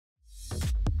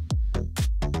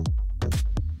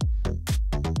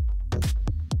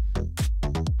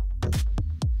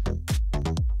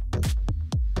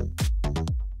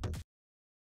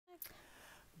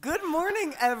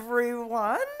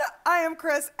everyone. I am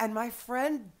Chris, and my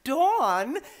friend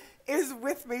Dawn is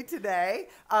with me today.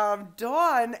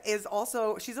 Dawn is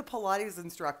also, she's a Pilates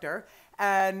instructor,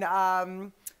 and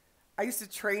I used to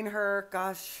train her,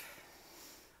 gosh,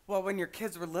 well, when your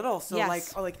kids were little, so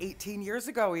yes. like 18 years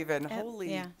ago even.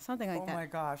 Holy. Yeah, something like that. Oh my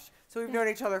gosh. So we've known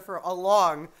each other for a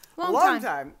long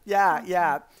time. Yeah,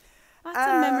 yeah. Lots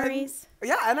of memories.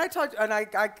 Yeah, and I taught, and I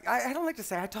don't like to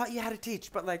say I taught you how to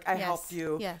teach, but like I helped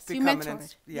you. Yes, become you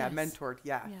mentored. Mentored.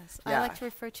 Yeah. Yes, yeah. I like to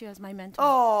refer to you as my mentor.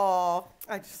 Oh,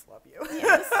 I just love you.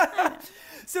 Yes, I know.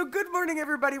 So good morning,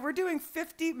 everybody. We're doing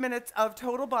 50 minutes of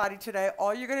total body today.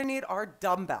 All you're going to need are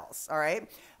dumbbells, all right?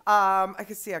 I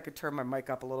can see I could turn my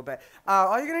mic up a little bit.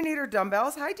 All you're going to need are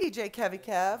dumbbells. Hi, DJ Kevy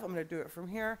Kev. I'm going to do it from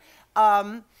here.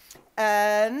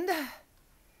 And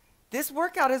this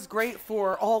workout is great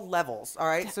for all levels, all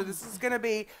right? So this is going to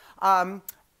be,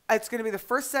 it's going to be the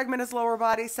first segment is lower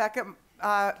body, second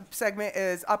segment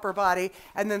is upper body,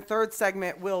 and then third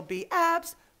segment will be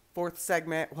abs. Fourth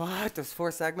segment, what? There's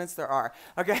 4 segments? There are.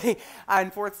 Okay.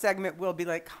 And fourth segment will be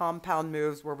like compound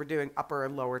moves where we're doing upper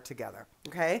and lower together.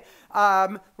 Okay.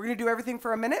 We're going to do everything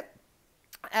for a minute.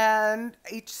 And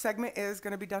each segment is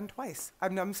going to be done twice.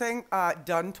 I'm saying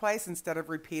done twice instead of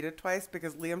repeated twice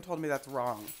because Liam told me that's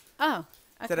wrong. Oh,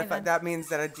 okay. That means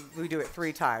that we do it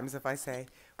 3 times if I say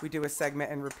we do a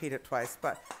segment and repeat it twice.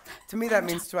 But to me, that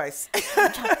means twice. All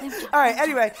right.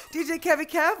 Anyway, DJ Kevy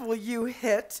Kev, will you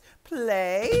hit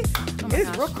play? Oh It is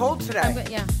real cold today.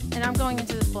 Yeah, and I'm going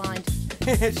into this blind.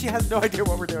 She has no idea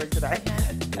what we're doing today.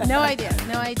 No idea.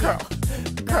 No idea.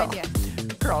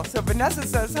 Girl. So Vanessa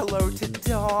says hello to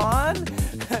Dawn.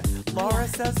 Laura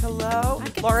says hello.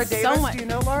 Laura Davis. Do you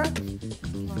know Laura?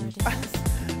 Laura Davis.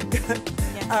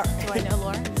 Yes. Do I know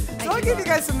Laura? So I'll give you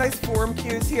guys some nice form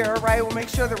cues here, right? We'll make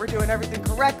sure that we're doing everything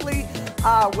correctly.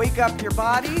 Wake up your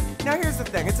body. Now here's the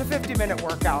thing. It's a 50-minute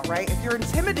workout, right? If you're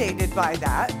intimidated by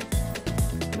that,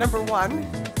 number one,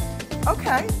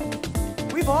 okay.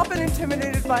 We've all been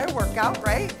intimidated by a workout,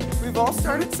 right? We've all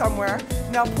started somewhere.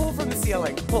 Now pull from the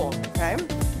ceiling. Pull, okay?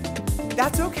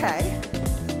 That's okay.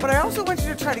 But I also want you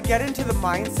to try to get into the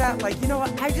mindset like, you know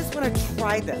what? I just want to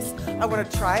try this. I want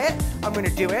to try it. I'm going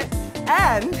to do it.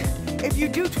 And if you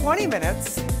do 20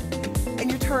 minutes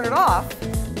and you turn it off,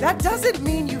 that doesn't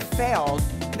mean you failed.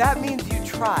 That means you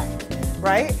tried,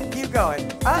 right? Keep going.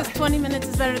 Because 20 minutes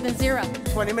is better than 0.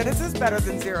 20 minutes is better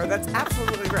than 0. That's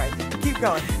absolutely right. Keep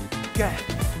going. Good.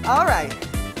 All right.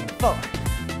 4,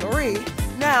 3.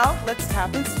 Now let's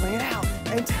tap and swing it out.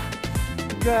 And tap.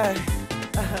 Good.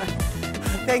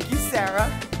 Thank you,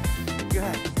 Sarah.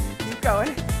 Good. Keep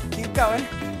going. Keep going.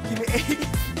 Give me 8.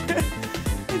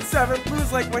 And 7.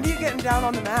 Lou's like, when are you getting down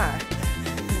on the mat?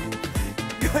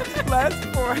 Good. Last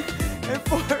 4. And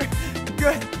 4.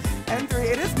 Good. And 3.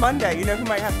 It is Monday. You know who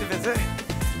might have to visit?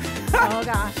 Oh,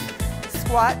 gosh.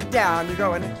 Squat down. You're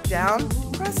going down.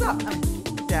 Press up.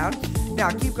 Down. Now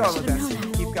keep going with this.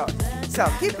 Keep going. So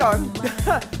keep going.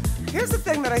 Here's the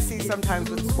thing that I see sometimes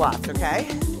with squats, okay?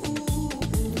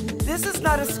 This is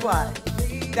not a squat.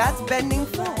 That's bending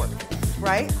forward,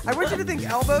 right? I want you to think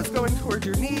elbows going towards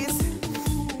your knees,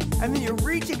 and then you're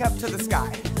reaching up to the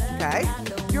sky, okay?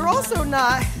 You're also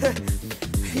not,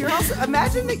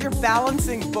 imagine that you're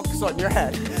balancing books on your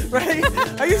head, right?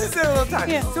 I used to say it all the time.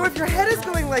 Yeah. So if your head is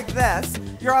going like this,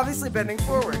 you're obviously bending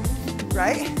forward,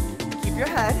 right? Keep your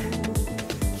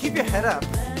head up.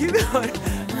 Keep going.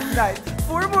 Nice.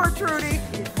 4 more, Trudy.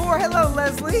 4, hello,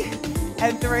 Leslie.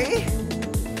 And 3.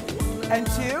 And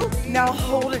 2. Now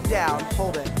hold it down.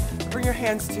 Hold it. Bring your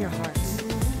hands to your heart.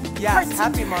 Yes.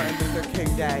 Happy Martin Luther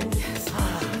King Day. Yes.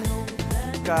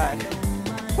 Good.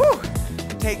 Woo.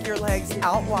 Take your legs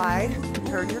out wide.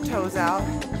 Turn your toes out.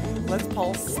 Let's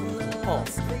pulse.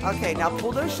 Pulse. Okay, now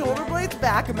pull those shoulder blades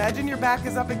back. Imagine your back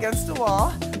is up against a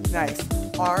wall. Nice.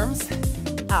 Arms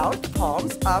out.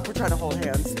 Palms up. We're trying to hold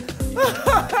hands.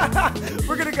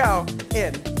 We're going to go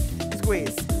in.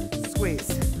 Squeeze. Squeeze.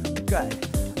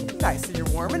 Good. Nice. So you're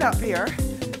warming up here.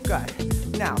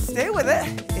 Good. Now stay with it.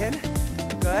 In.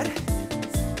 Good.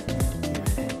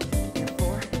 And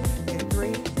 4. And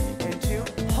 3. And 2.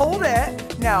 Hold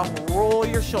it. Now roll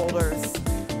your shoulders.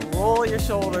 Roll your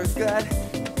shoulders. Good.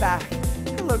 Back.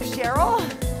 Hello, Cheryl.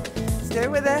 Stay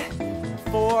with it.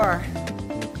 4.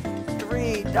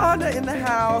 3. Donna in the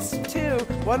house. 2.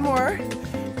 1 more.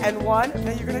 And 1.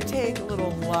 Now you're going to take a little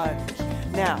lunge.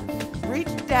 Now, reach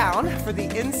down for the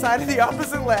inside of the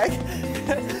opposite leg.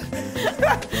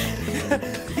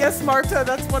 Yes, Marta,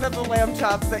 that's one of the lamb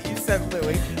chops that you sent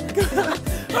Louie.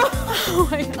 Oh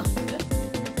my God.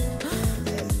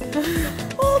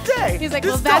 All day. He's like,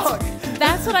 this well, dog.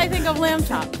 that's what I think of lamb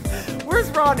chop. Where's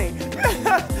Ronnie?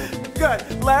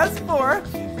 Good. Last 4.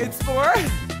 It's 4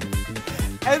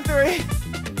 and 3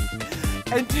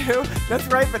 and 2. That's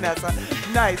right, Vanessa.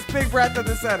 Nice. Big breath in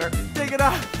the center. Take it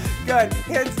off. Good.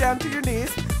 Hands down to your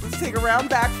knees. Let's take a round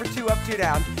back for 2 up, 2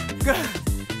 down. Good.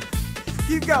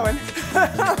 Keep going.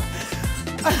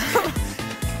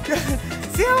 Good.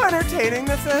 See how entertaining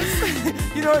this is?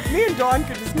 You know, if me and Dawn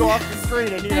could just go off the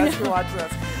screen and you guys can watch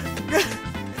this. Good.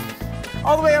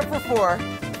 All the way up for 4.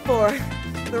 4,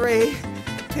 3,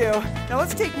 2. Now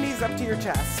let's take knees up to your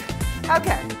chest.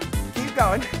 Okay. Keep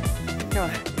going. Come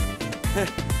on.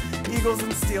 Eagles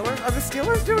and Steelers. Are the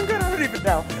Steelers doing good? I don't even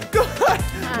know. Good.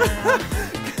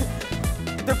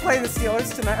 They're playing the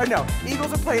Steelers tonight. Oh no,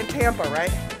 Eagles are playing Tampa,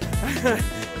 right?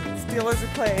 Steelers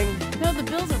are playing. No, the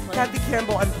Bills are playing. Kathy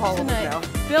Campbell and Pullovers now.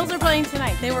 Bills are playing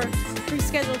tonight. They were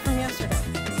pre-scheduled from yesterday.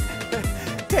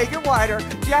 Take it wider.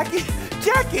 Jackie,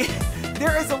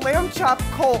 there is a lamb chop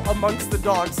Cole amongst the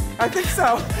dogs. I think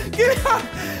so. Get up.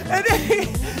 And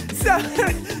 8,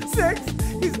 7, 6.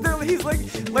 He's like,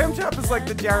 lamb chop is like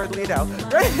the Jared Leto.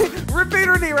 Right? Repeat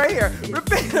her knee right here.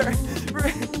 Repeat her.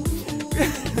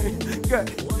 Good.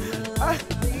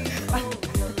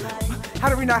 How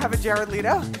do we not have a Jared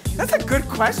Leto? That's a good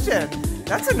question.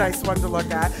 That's a nice one to look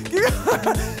at.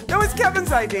 That was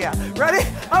Kevin's idea. Ready?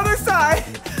 Other side.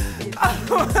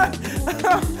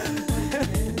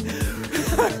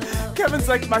 Kevin's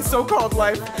like my so-called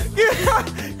life.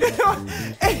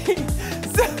 8,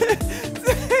 7,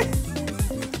 6,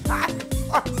 5,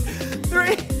 4,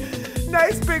 3.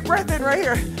 Nice big breath in right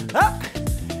here. Up.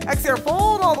 Exhale,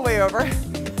 fold all the way over.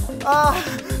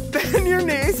 Bend your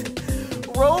knees.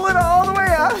 Roll it all the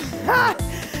way up.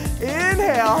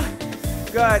 Inhale.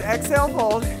 Good. Exhale,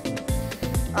 fold.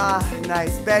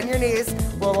 Nice. Bend your knees.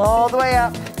 Roll all the way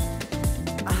up.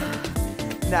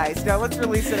 Nice. Now let's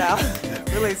release it out.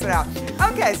 Release it out.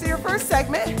 Okay, so your first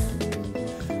segment,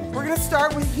 we're going to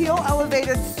start with heel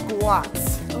elevated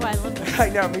squats. Oh, I love this. I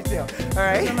know, me too. All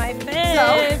right. Those are my fave.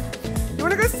 So, you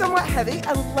want to go somewhat heavy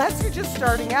unless you're just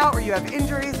starting out or you have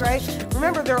injuries, right?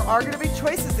 Remember, there are going to be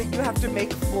choices that you have to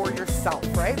make for yourself,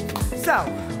 right? So,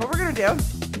 what we're going to do,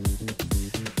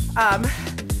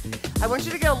 I want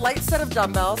you to get a light set of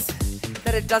dumbbells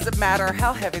that it doesn't matter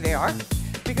how heavy they are,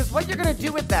 because what you're going to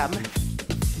do with them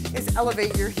is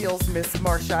elevate your heels, Miss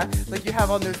Marcia, like you have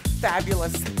on those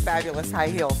fabulous, fabulous high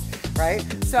heels, right?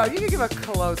 So you can give a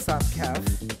close-up, Kev.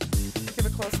 Give a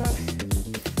close-up.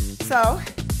 So,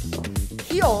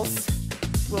 heels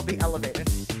will be elevated,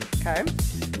 okay?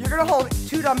 You're gonna hold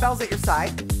 2 dumbbells at your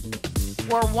side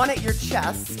or 1 at your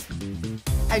chest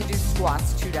and do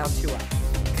squats, 2 down, 2 up,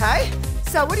 okay?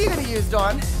 So what are you gonna use,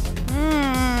 Dawn?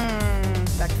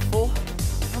 Back to full.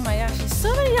 Oh my gosh, there's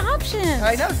so many options.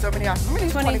 I know, so many options. I'm gonna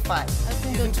use 25. I was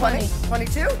gonna go Using 20.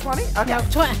 22? 20? Okay. No,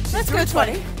 20. Let's go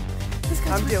 20. Let's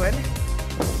go I'm 20. doing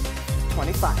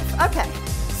 25. Okay,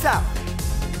 so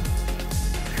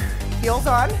heels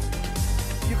on.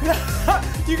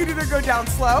 You can either go down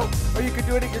slow or you could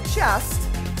do it at your chest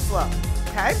slow.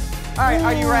 Okay? All right,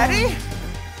 are you ready?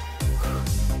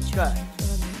 Good.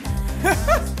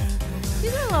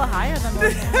 These are a little higher than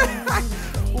those.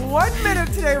 1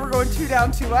 minute today, we're going 2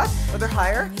 down, 2 up. Are they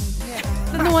higher? Yeah.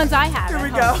 Than the ones I have. Here we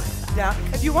go. Yeah.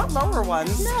 If you want lower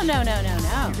ones, No.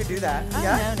 you could do that. Oh,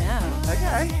 Yeah? no.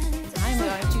 Okay. I'm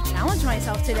going to challenge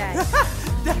myself today.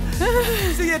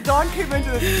 So yeah, Dawn came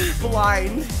into this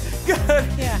blind. Good.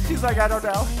 Yeah. She's like, I don't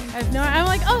know. I'm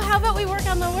like, oh, how about we work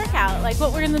on the workout? Like,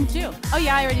 what we're gonna do? Oh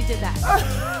yeah, I already did that.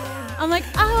 I'm like,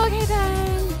 oh, okay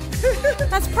then.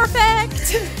 That's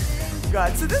perfect.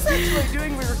 Good. So this actually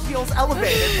doing your heels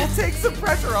elevated will take some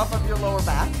pressure off of your lower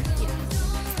back. Yeah.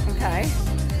 Okay.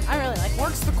 I really like it.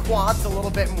 Works the quads a little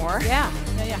bit more. Yeah.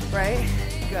 Right?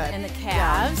 Good. And the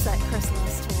calves that Chris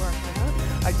loves to work out.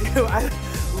 I do. I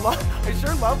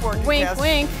sure love working Wink, calves.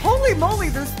 wink. Holy moly,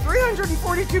 there's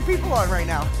 342 people on right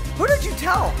now. Who did you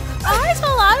tell? Oh, I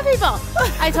told a lot of people.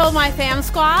 I told my fam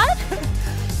squad.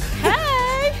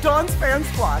 Hey. Dawn's fan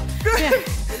squad. Good. Yeah.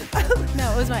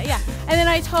 No, it was my, yeah. And then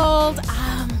I told,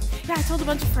 I told a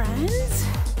bunch of friends.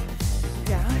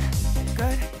 Yeah.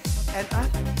 Good. And up.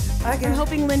 Again. I'm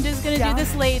hoping Linda's gonna Down. do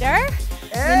this later.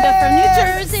 Linda from New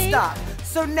Jersey. Stop.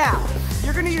 So now,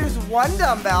 you're gonna use 1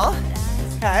 dumbbell,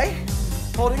 okay?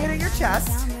 Holding it at your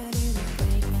chest,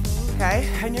 okay?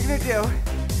 And you're gonna do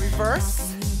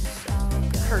reverse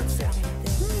curtsy.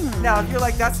 Now, if you're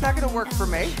like, that's not gonna work for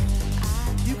me,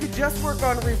 you could just work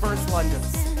on reverse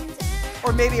lunges.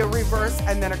 Or maybe a reverse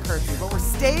and then a curtsy, but we're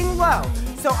staying low.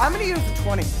 So I'm gonna use a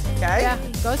 20, okay? Yeah,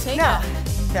 go take now,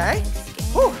 it. Okay?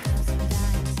 Whew.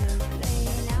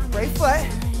 Right foot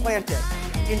planted.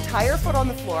 Entire foot on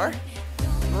the floor.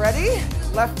 Ready?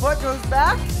 Left foot goes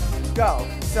back. Go.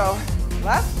 So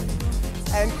left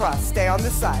and cross. Stay on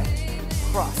this side.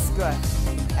 Cross. Good.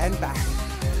 And back.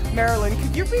 Marilyn,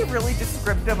 could you be really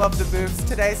descriptive of the moves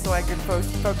today so I can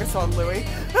focus on Louie?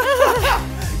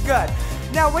 Good.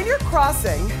 Now, when you're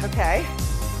crossing, okay?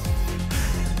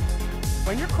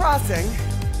 When you're crossing,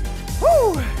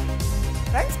 whoo!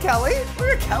 Thanks, Kelly.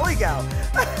 Where did Kelly go?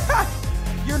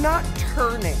 You're not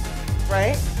turning,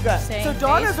 right? Good. So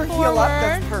Dawn has her heel up.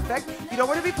 That's perfect. You don't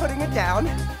want to be putting it down.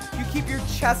 You keep your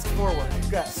chest forward.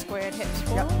 Good. Squared hips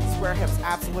forward. Yep, square hips.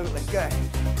 Absolutely. Good.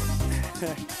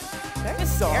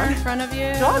 Thanks, Dawn. Stare in front of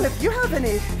you. Dawn, if you have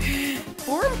any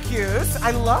form cues,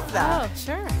 I love that. Oh,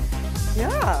 sure.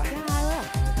 Yeah. Yeah, I will.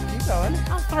 Keep going.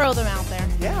 I'll throw them out there.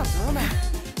 Yeah, throw them out.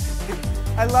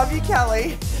 I love you,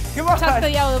 Kelly. Come on. Tuck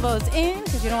the elbows in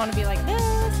because you don't want to be like this.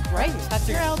 Right. Touch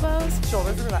your elbows.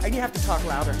 Shoulders are relaxed. And you have to talk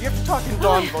louder. You have to talk in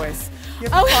Dawn voice. You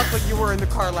have to talk like you were in the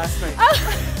car last night.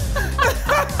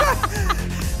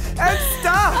 And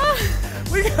stop.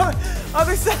 We go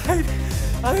other side.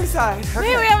 Other side. Okay.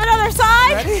 Wait, we have another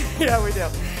side? Ready? Yeah, we do.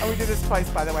 And we do this twice,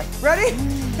 by the way. Ready?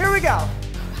 Here we go.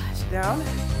 Down.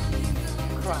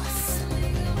 Cross.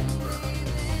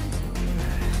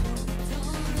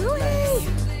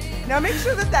 Nice. Now make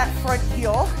sure that that front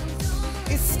heel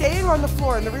is staying on the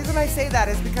floor. And the reason I say that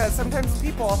is because sometimes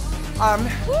people are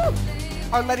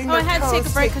letting their I had to toes take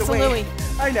a break the because of weight. Louie.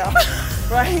 I know,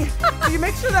 right? So you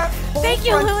make sure that whole Thank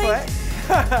you, front Louie.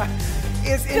 foot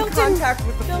is in contact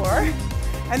with the floor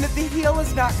and that the heel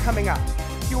is not coming up.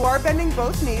 You are bending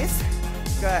both knees.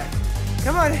 Good.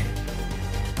 Come on.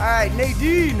 All right,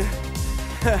 Nadine.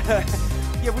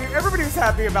 Yeah, everybody was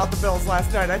happy about the Bills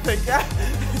last night, I think. Yeah.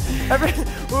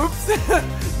 Oops.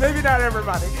 Maybe not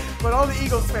everybody, but all the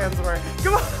Eagles fans were.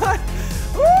 Come on.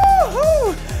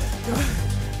 Woo-hoo.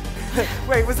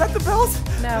 Wait, was that the Bills?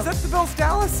 No. Was that the Bills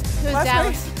Dallas? It was last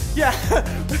Dallas. night? Yeah.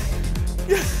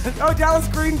 Yeah. Oh, Dallas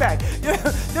Green Bay. Yeah.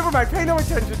 Never mind. Pay no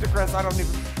attention to Chris. I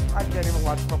can't even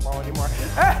watch football anymore.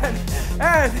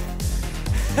 And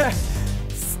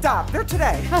stop. They're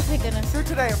today. Oh, thank goodness. They're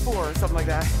today at 4 or something like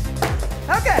that.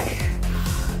 Okay.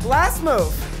 Last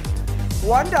move.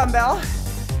 One dumbbell.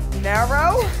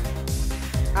 Narrow.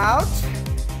 Out.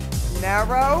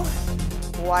 Narrow.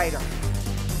 Wider.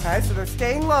 Okay, so they're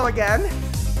staying low again.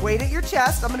 Weight at your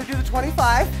chest. I'm going to do the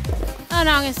 25. Oh,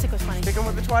 no, I'm going to stick with 20. Sticking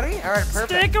with the 20? All right,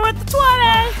 perfect. Sticking with the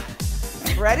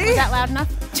 20. Ready? Was that loud enough?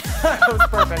 That was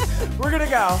perfect. We're going to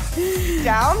go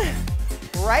down,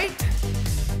 right,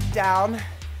 down,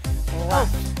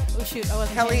 left. Oh, shoot. I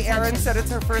wasn't Kelly, paying Erin attention. said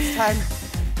it's her first time.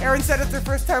 Erin said it's her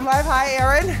first time live. Hi,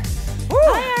 Erin. Woo.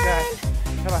 Hi, Erin.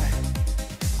 Good. Come on.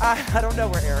 I don't know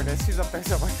where Erin is. She's up there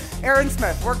somewhere. Erin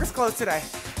Smith, work is closed today.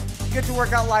 Get to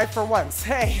work out live for once.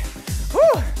 Hey.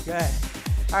 Woo. Good.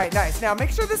 All right, nice. Now, make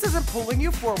sure this isn't pulling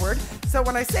you forward. So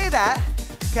when I say that,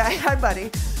 okay, hi,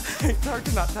 buddy. It's hard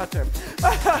to not touch him.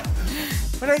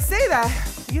 When I say that,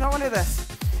 you don't want to do this.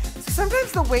 So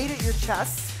sometimes the weight at your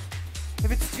chest,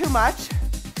 if it's too much,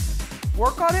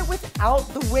 work on it without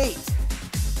the weight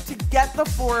to get the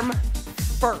form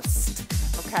first,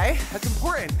 okay? That's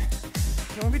important.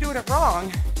 You don't want to be doing it wrong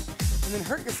and then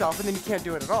hurt yourself and then you can't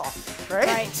do it at all, right?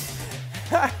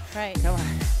 Right. Right. Come on.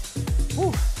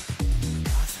 Woo.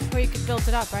 Or you could build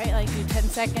it up, right? Like do 10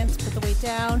 seconds, put the weight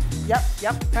down. Yep.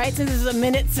 Right, since this is a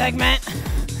minute segment.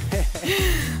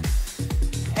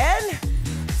 And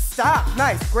stop.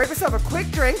 Nice. Grab yourself a quick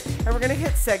drink, and we're going to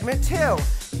hit segment 2. Come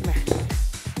here.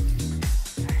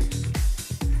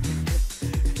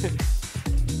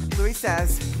 Louis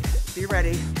says, be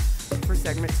ready for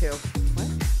segment 2. What?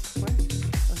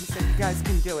 Oh, he said you guys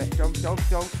can do it. Don't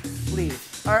leave.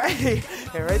 All right. Hey,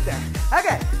 right there.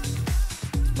 Okay.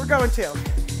 We're going to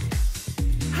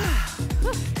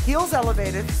heels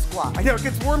elevated squat. I know it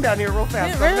gets warm down here real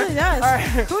fast. It really does. All right.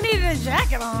 Who needed a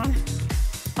jacket on?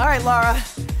 All right, Laura,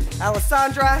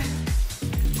 Alessandra,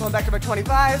 going back to my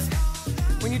 25s.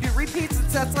 When you do repeats and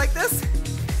sets like this,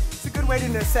 it's a good way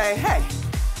to say, hey,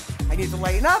 I need to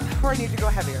lighten up or I need to go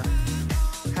heavier.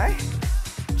 Okay?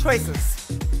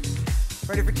 Choices.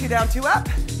 Ready for 2 down, 2 up?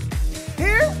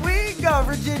 Here we go,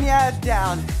 Virginia,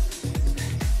 down.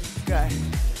 Good.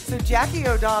 So Jackie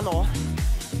O'Donnell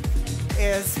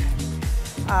is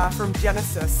from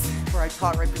Genesis, where I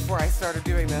taught right before I started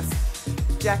doing this.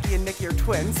 Jackie and Nikki are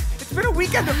twins. It's been a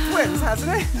weekend of twins,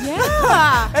 hasn't it?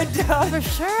 Yeah, and, for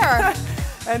sure.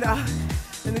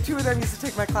 And the two of them used to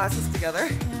take my classes together.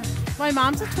 Yeah. My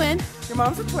mom's a twin. Your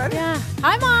mom's a twin? Yeah.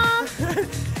 Hi, Mom.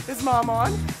 Is Mom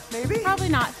on? Maybe? Probably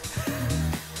not.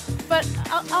 But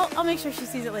I'll make sure she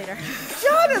sees it later.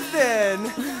 Jonathan!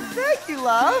 Thank you,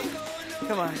 love.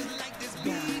 Come on.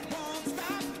 Yeah.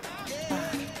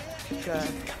 Good.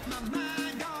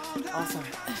 Awesome.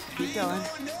 Keep going.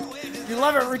 You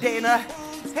love it, Rodana.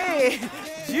 Hey,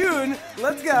 June,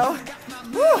 let's go.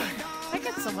 Woo. I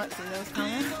get somewhat through those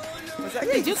comments. Was that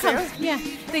They do come. serious? Yeah,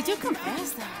 they do come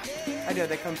fast though. I know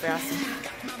they come fast.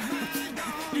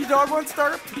 Your dog won't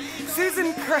start.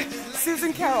 Susan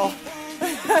Carroll.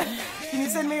 Can you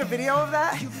send me a video of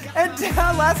that? And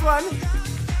down, last one.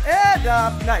 And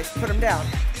up. Nice. Put them down.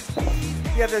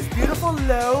 You have those beautiful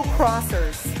low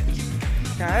crossers.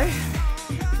 Okay.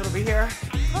 So it'll be here.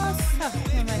 Oh, never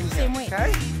mind. Same weight.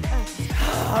 Okay.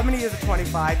 I'm gonna use a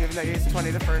 25, even though I used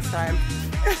 20 the first time.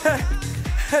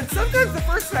 And sometimes the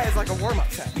first try is like a warm-up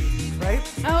set, right?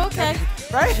 Oh, okay.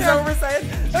 Right? Sure. Is that what we're saying?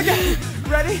 Okay,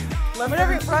 ready? Left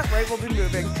over in front, right will be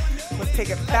moving. Let's take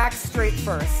it back straight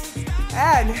first.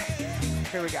 And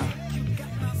here we go.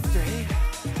 Straight.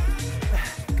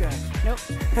 Good. Nope.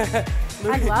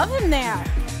 I love him there.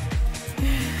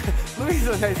 Louis is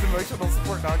a nice emotional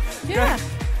support dog. Yeah.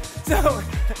 So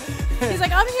he's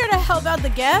like, I'm here to help out the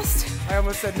guest. I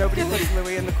almost said nobody puts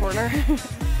Louis in the corner.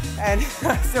 And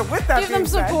so with that give being them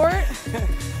support. said,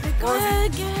 Go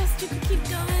ahead, guest. You can keep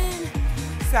going.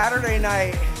 Saturday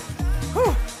night.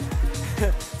 Whew.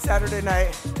 Saturday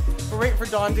night. We're waiting for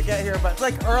Dawn to get here, but it's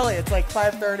like early. It's like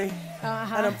 5:30.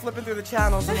 And I'm flipping through the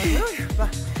channels. I'm like, really?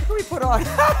 What do we put on?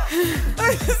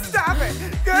 Stop it.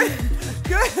 Good.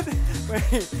 Good.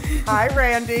 Wait. Hi,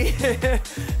 Randy.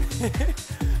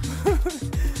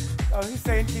 Oh, he's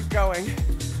saying keep going.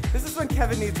 This is when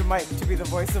Kevin needs a mic to be the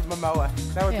voice of Momoa.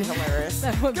 That would be hilarious.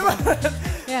 That would Come on.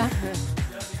 Yeah.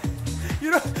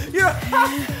 You don't.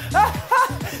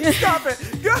 Stop it.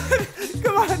 Good.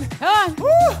 Come on. Come on.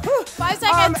 Woo. 5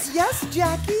 seconds. Yes,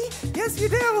 Jackie. Yes, you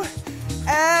do.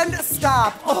 And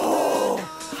stop. Oh,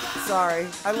 sorry.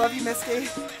 I love you, Misty.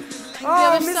 The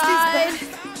other Misty's side. back.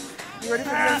 You ready for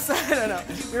the other side? I know.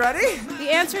 You ready?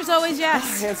 The answer is always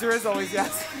yes. The answer is always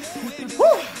yes.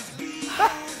 Woo.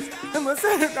 And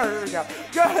listen. Oh, here we go.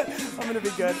 Good. I'm gonna be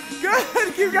good.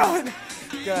 Good. Keep going.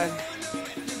 Good.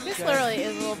 This literally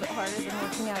is a little bit harder than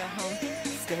working out at home.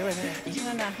 Stay with it. I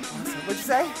don't know. Awesome. What'd you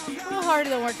say? A little harder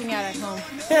than working out at home.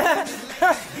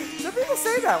 Some people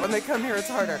say that when they come here. It's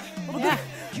harder. A little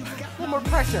more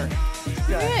pressure.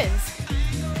 Good. It is.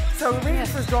 So we're waiting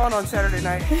for Dawn on Saturday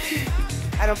night,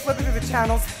 and I'm flipping through the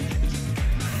channels.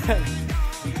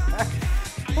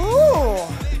 Ooh,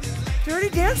 Dirty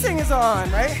Dancing is on,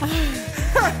 right?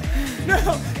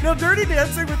 No, Dirty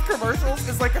Dancing with commercials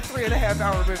is like a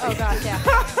 3.5-hour movie. Oh gosh, yeah.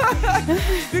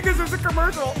 Because there's a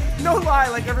commercial, no lie,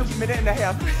 like every minute and a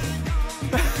half.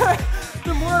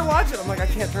 The more I watch it, I'm like, I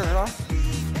can't turn it off.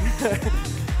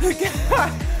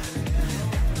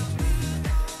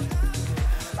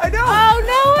 I know. Oh,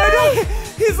 no way. I know.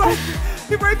 He's like,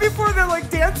 right before the like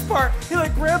dance part, he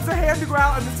like grabs her hand to go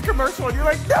out and it's a commercial and you're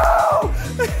like, no!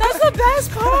 That's the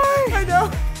best part. I know.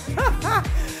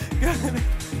 Good.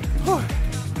 Oh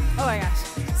my gosh.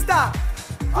 Stop.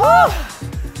 Oh.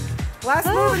 Last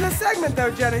move in this segment though,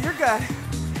 Jenna. You're good.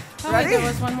 Oh, Ready? wait, there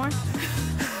was one more.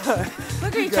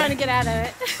 Look at you trying to get out of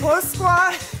it. Close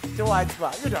squat to wide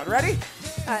squat. You're done. Ready?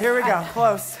 Here we go.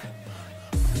 Close.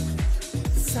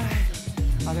 Side.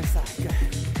 Other side.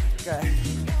 Good.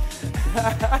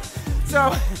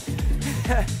 So,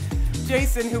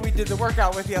 Jason, who we did the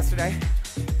workout with yesterday,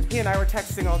 he and I were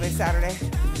texting all day Saturday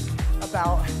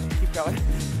about, keep going,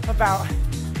 about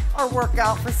our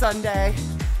workout for Sunday,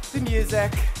 the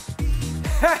music.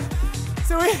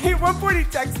 So at one point he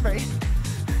texts me.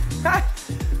 At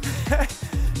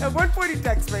one point he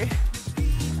texts me,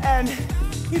 and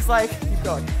he's like, keep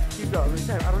going. I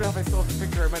don't know if I still have the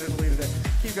picture, I might have deleted it.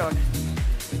 Keep going.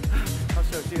 I'll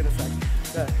show it to you in a sec.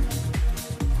 Good.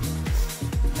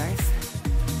 Nice.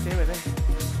 Stay with it.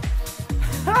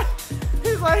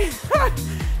 He's like,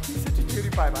 he's such a cutie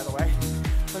pie, by the way.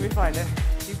 Let me find it.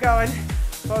 Keep going.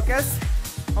 Focus.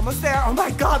 Almost there. Oh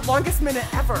my God, longest minute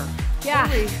ever. Yeah.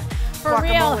 Holy for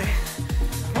real.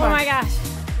 Oh my gosh.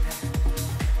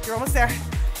 You're almost there.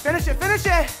 Finish it.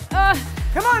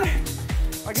 Come on.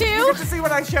 I Two. You get to see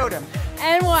what I showed him.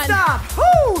 And one. Stop.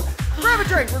 Woo! Grab a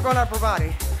drink. We're going upper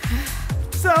body.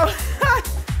 So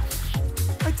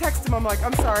I text him. I'm like,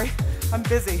 I'm sorry. I'm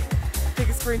busy. Take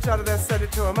a screenshot of this. Send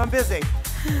it to him. I'm busy.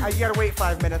 You gotta wait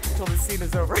 5 minutes until the scene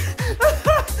is over.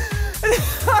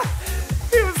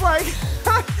 He was like,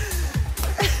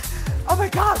 oh my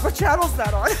God, what channel is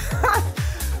that on?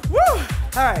 Woo!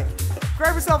 All right.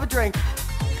 Grab yourself a drink.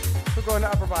 We're going to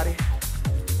upper body.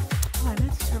 Oh, I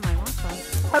meant to turn my watch on.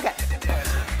 Okay.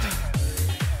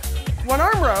 One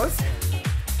arm rows.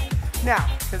 Now,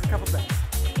 here's a couple things.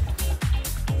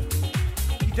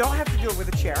 You don't have to do it with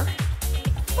a chair,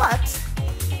 but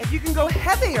if you can go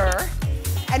heavier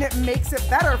and it makes it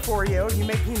better for you. You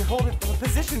can hold it the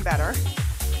position better.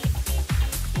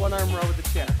 One arm row with the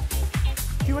chair.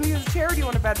 Do you want to use a chair or do you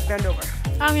want to bend over?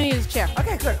 I'm going to use a chair.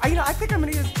 Okay, good. I think I'm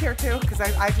going to use a chair too because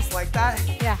I just like that.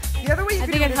 Yeah. The other way you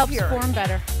can do it is helps here. form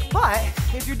better. But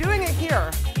if you're doing it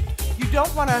here, you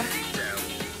don't want to,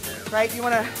 right? You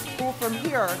want to pull from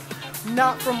here,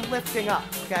 not from lifting up,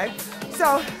 okay?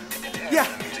 So, yeah,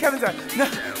 Kevin's right. No,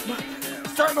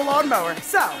 starting the lawnmower.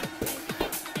 So,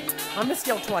 I'm going to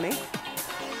scale 20. Yeah,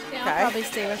 okay. I'll probably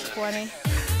stay with 20.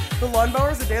 The lawnmower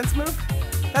is a dance move?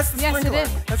 That's the sprinkler. Yes,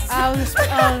 it is. That's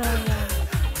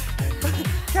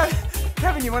the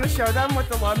Kevin, you want to show them what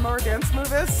the lawnmower dance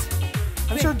move is?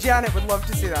 I'm sure Janet would love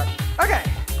to see that. Okay,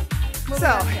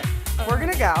 so we're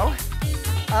going to go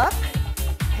up,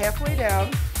 halfway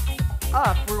down,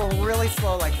 up. We're going really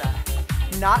slow like that.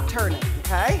 Not turning,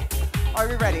 okay? Are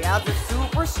we ready? Abs are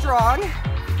super strong.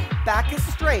 Back is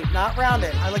straight, not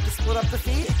rounded. I like to split up the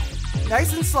feet.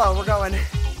 Nice and slow. We're going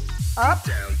up,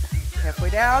 halfway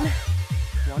down.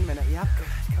 1 minute. Yep,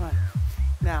 good. Come on.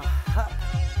 Now, up,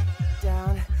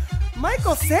 down.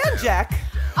 Michael Sanjak.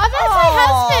 Oh, that's my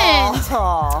husband.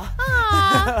 Aw.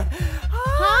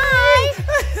 Hi.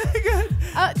 Good.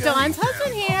 Dawn's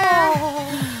husband here.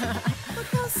 Aww. Look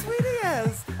how sweet he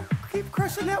is. Keep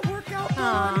crushing that workout,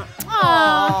 Dawn.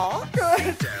 Aw.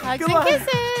 Good. Hugs Come and on.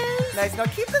 kisses. Nice. Now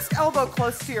keep this elbow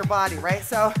close to your body, right?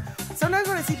 So sometimes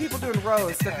when I see people doing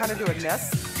rows, they're kind of doing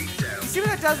this. You see what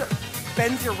that does? It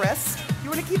bends your wrist. You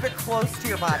want to keep it close to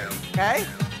your body, okay?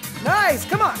 Nice.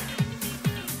 Come on.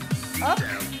 Up.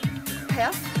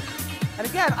 Half. And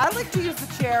again, I like to use the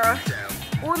chair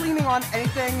or leaning on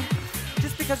anything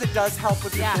just because it does help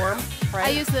with your form, right? I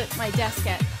use my desk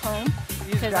at home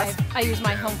because I use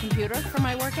my home computer for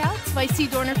my workouts. So I see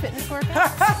Dorner fitness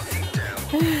workouts.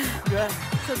 Good.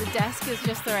 So the desk is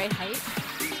just the right height.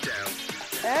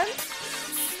 And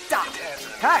stop.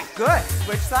 Okay, good.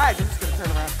 Switch sides. I'm just going to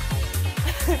turn around.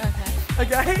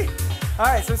 Okay? All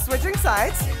right, so switching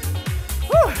sides.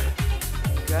 Whew.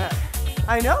 Good.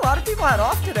 I know a lot of people had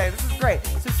off today. This is great.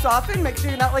 So soften, make sure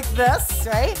you're not like this,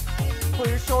 right? Pull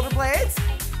your shoulder blades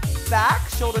back,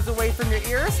 shoulders away from your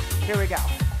ears. Here we go.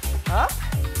 Up,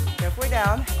 halfway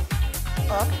down,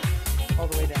 up, all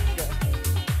the way down. Good.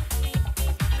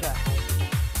 Good.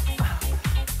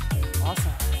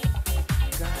 Awesome.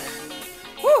 Good.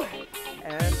 Whew.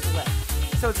 And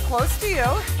lift. So it's close to you,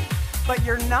 but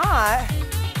you're not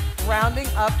rounding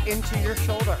up into your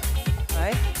shoulder,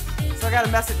 right? So I got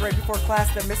a message right before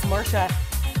class that Miss Marcia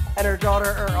and her daughter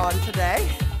are on today.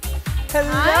 Hello,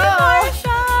 Hi,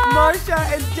 Marcia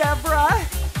and Deborah.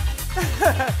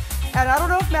 And I don't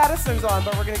know if Madison's on,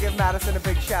 but we're going to give Madison a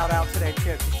big shout out today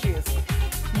too, because she is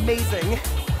amazing,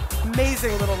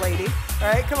 amazing little lady. All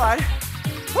right, come on.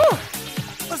 Whew.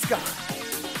 Let's go.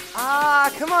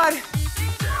 Come on.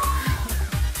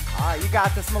 You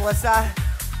got this, Melissa.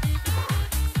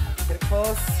 Get it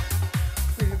close.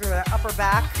 Breathing through that upper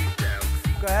back.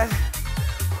 Good.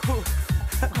 Oh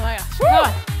my gosh. Come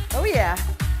on. Oh yeah.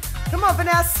 Come on,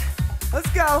 Vanessa. Let's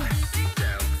go.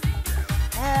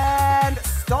 And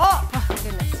stop. Oh,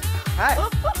 goodness. Hi. Oh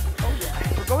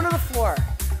yeah. We're going to the floor.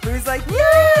 Louis like,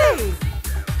 yay!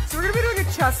 So we're gonna be doing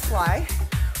a chest fly.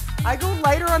 I go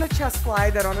lighter on a chest fly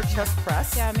than on a chest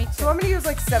press. Yeah, me too. So I'm gonna use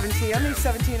like 17. I'm gonna use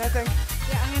 17, I think.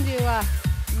 Yeah, I'm gonna do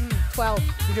 12.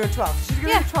 You're doing 12. So she's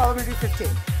gonna do 12. I'm gonna do 15.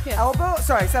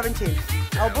 Yeah. 17.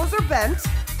 Elbows are bent.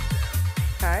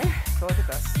 Okay. So look at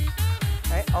this.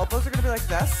 Right. Elbows are gonna be like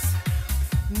this.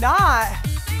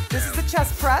 This is the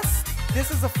chest press.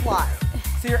 This is a fly.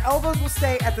 So your elbows will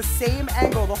stay at the same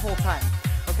angle the whole time.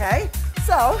 Okay?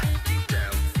 So,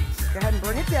 go ahead and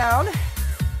bring it down.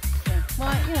 Yeah. Well,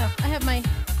 I have my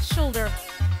shoulder.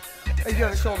 Oh, you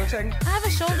have a shoulder thing? I have a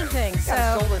shoulder thing. You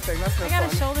got a shoulder thing. That's no I got fun.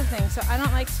 a shoulder thing, so I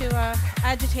don't like to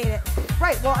agitate it.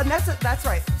 Right. Well, and that's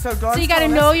right. So you got to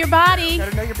know your body. You got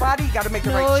to know your body. You got to make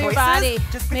the right Know choices. your body.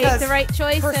 Just Make because the right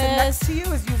choices. the person next to you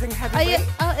is using heavy weight. Is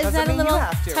doesn't that a mean little you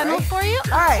have to, tunnel right? for you?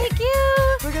 All right. Thank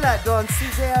you. Look at that, Dawn.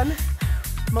 Suzanne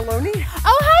Maloney.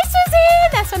 Oh, hi,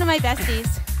 Suzanne. That's one of my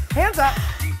besties. Hands up.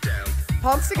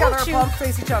 Palms together. Oh, shoot. Palms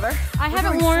face each other. I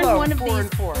haven't worn one of these in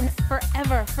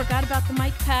forever. Forgot about the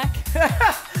mic pack.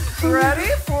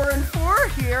 Ready? 4 and 4.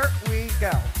 Here we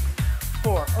go.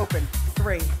 4. Open.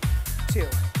 3, 2,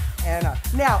 and up.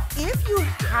 Now, if you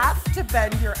have to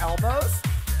bend your elbows,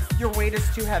 your weight is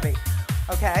too heavy.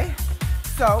 Okay?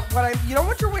 So you don't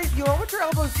want your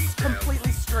elbows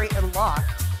completely straight and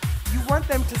locked. You want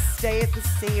them to stay at the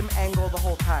same angle the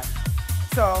whole time.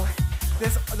 So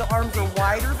the arms are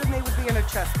wider than they would be in a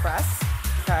chest press.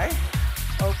 Okay?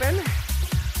 Open.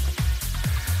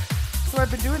 So I've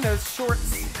been doing those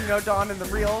shorts, you know, Dawn, and the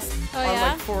reels on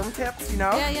like form tips, you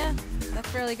know? Yeah.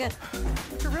 That's really good.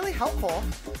 Which are really helpful.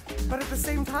 But at the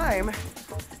same time,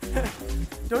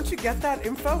 don't you get that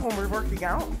info when we're working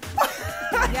out?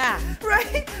 Yeah.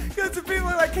 Right? Because people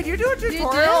are like, can you do a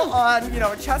tutorial on, you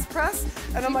know, a chest press?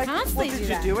 And I'm like, well, did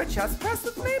you do a chest press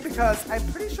with me? Because I'm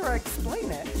pretty sure I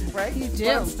explain it, right? You do.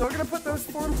 But I'm still going to put those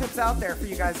form tips out there for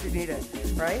you guys who need it,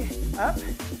 right? Up,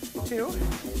 2.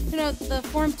 You know, the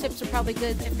form tips are probably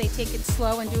good if they take it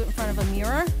slow and do it in front of a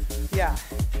mirror. Yeah.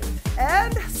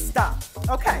 And stop.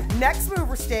 Okay, next move,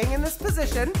 we're staying in this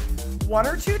position. 1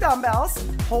 or 2 dumbbells,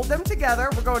 hold them together.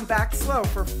 We're going back slow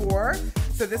for 4.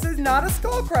 So this is not a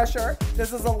skull crusher.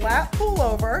 This is a lat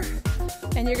pullover.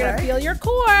 And you're gonna feel your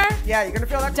core. Yeah, you're gonna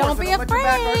feel that core. Don't be afraid. Let your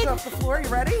back rush off the floor. You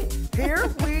ready? Here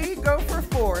we go for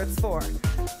 4. It's 4,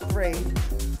 3,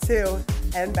 2,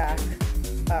 and back.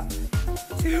 Up.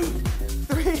 2,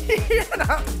 3, and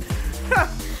up.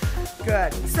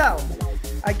 Good. So,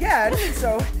 again,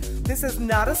 this is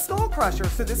not a skull crusher.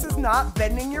 So this is not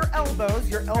bending your elbows.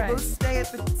 Your elbows stay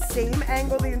at the same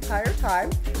angle the entire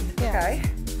time. Yeah. Okay.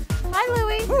 Hi,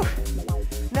 Louie. Whew.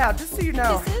 Now, just so you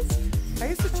know, I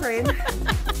used to train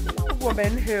a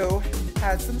woman who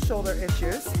had some shoulder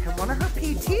issues, and one of her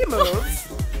PT moves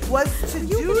was to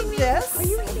do this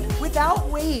without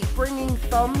weight, bringing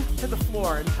thumb to the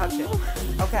floor and touching.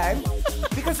 Okay?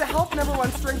 Because it helped, number 1,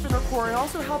 strengthen her core. It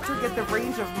also helped her get the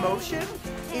range of motion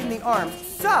in the arms.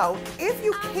 So, if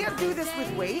you can't do this with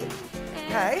weight,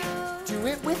 okay, do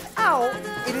it without.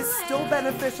 It is still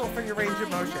beneficial for your range of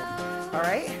motion. All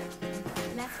right?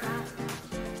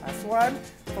 Last 1,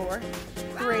 4,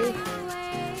 3.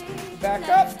 Back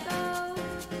up.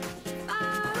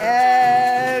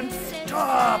 And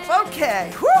stop.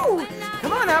 Okay. Woo!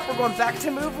 Come on up. We're going back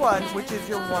to move 1, which is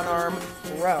your 1-arm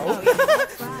row.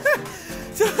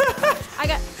 I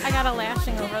got a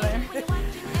lashing over there.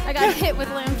 I got hit with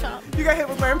lamb chop. You got hit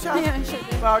with lamb chop? Yeah, I sure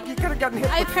did. Well, you could have gotten hit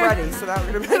with Freddy, so that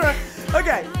would have been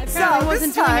okay. I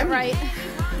wasn't this time, doing it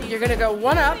right. You're gonna go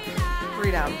 1 up,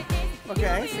 3 down.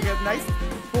 Okay, so you get a nice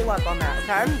pull up on that.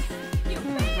 Okay.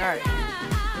 All right.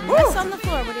 That's on the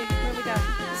floor. Where we go?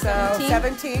 So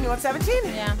 17. You want 17?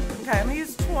 Yeah. Okay, I'm gonna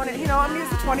use 20. You know, I'm gonna use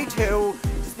the 22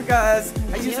 just because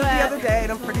I used it the other day,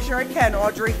 and I'm pretty sure I can.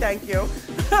 Audrey, thank you.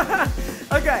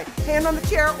 Okay, hand on the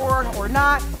chair or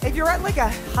not. If you're at like a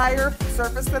higher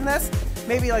surface than this,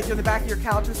 maybe like in the back of your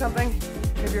couch or something,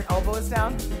 if your elbow is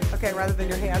down, okay, rather than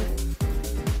your hand.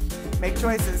 Make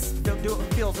choices. Do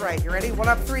what feels right. You ready? 1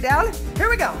 up, 3 down. Here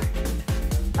we go.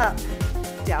 Up,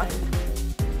 down.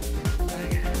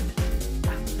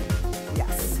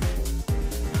 Yes.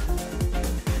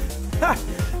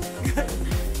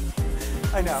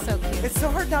 I know. So cute. It's so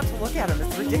hard not to look at him.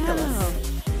 It's ridiculous.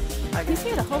 I can see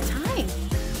it the whole time.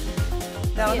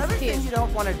 Now, another thing you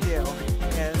don't want to do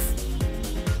is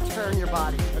turn your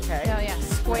body, okay? Oh, yeah.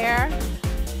 Square.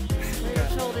 Your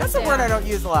shoulders That's a down. word I don't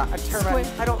use a lot. I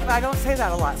don't say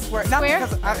that a lot. Square. Not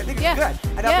because I think it's good.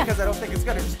 Not because I don't think it's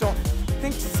good. I just don't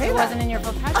think to say that. It wasn't in your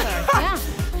vocabulary. Yeah.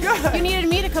 Good. You needed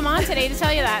me to come on today to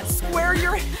tell you that. Square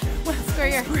your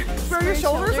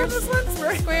shoulders on this one.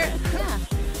 Square. Yeah.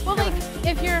 Well, like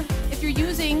if you're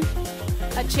using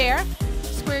a chair,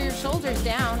 square your shoulders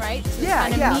down, right? So yeah.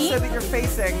 So that you're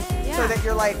facing, so that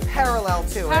you're like parallel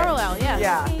to it. Parallel, yeah.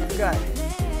 Yeah. Good.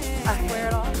 Square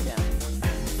it off. Yeah.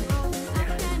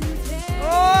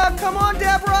 Oh, come on,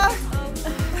 Deborah.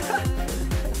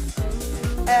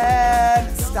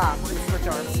 And stop. We're gonna switch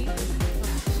arms.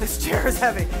 This chair is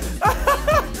heavy.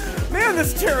 Man,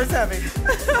 this chair is heavy.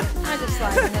 I just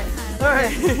slide in it. All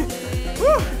right.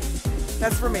 Woo.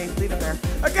 That's for me. Leave it there.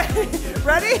 Okay.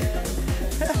 Ready?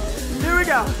 Here we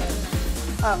go.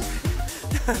 Up.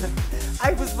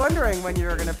 I was wondering when you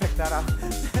were gonna pick that up.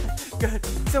 Good.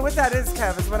 So what that is,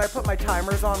 Kev, is when I put my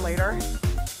timers on later.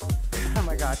 Oh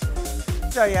my God.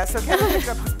 So yeah, so Kevin picked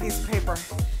up this piece of paper.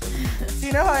 So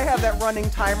you know how I have that running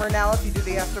timer now if you do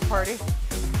the after party?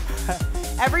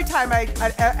 Every time I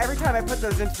put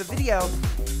those into the video,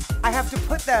 I have to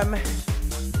put them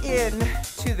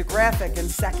into the graphic in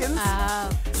seconds.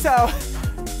 So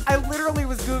I literally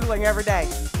was Googling every day,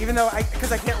 even though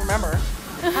because I can't remember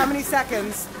how many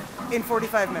seconds in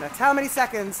 45 minutes, how many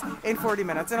seconds in 40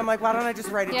 minutes, and I'm like, why don't I just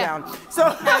write it down? So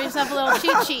have yourself a little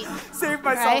cheat sheet. Save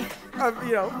myself,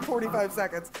 45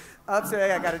 seconds. So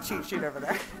I got a cheat sheet over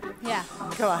there. Yeah.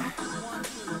 Come on.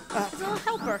 A little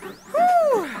helper.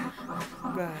 Woo!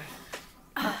 Good.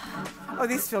 Oh,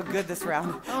 these feel good this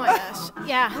round. Oh my gosh.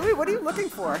 Yeah. Louie, what are you looking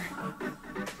for?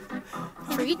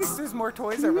 Treats? There's more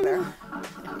toys over there.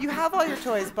 You have all your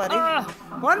toys, buddy.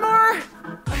 One more.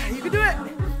 You can do it.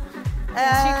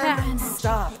 And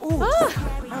stop. Ooh,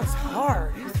 that was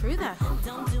hard. You threw that.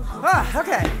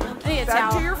 Okay. I need a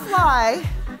Back towel. to your fly.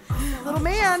 Little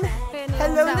man.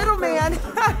 Hello, little man.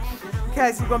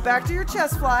 Okay, so you're going back to your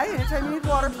chest fly. Anytime you need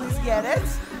water, please get it.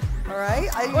 All right.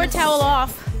 Or towel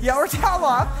off. Yeah, or towel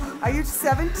off. I used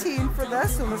 17 for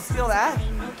this, so I'm going to steal that.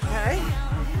 Okay.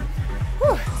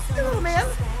 Whew. Hey, little man.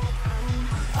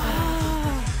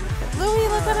 Louie,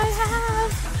 look what I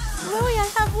have. Louie, I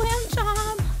have lamb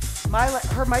chop.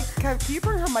 Her mic, can you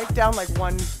bring her mic down like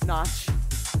one notch?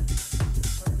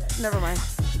 Never mind.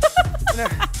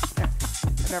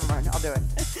 Never mind, I'll do it.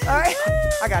 All right,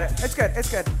 I got it. It's good,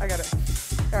 I got it.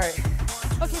 All right.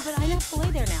 Okay, but I have to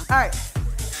lay there now. All right,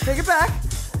 take it back.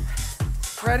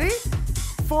 Ready?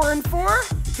 4 and 4,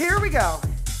 here we go.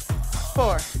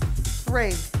 4,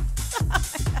 3,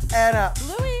 and up.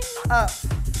 Louie. Up,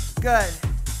 good.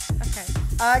 Okay.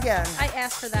 Again. I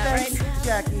asked for that, Thanks, right?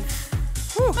 Jackie.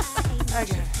 Whew.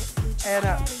 Again, and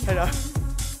up, and up.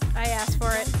 I asked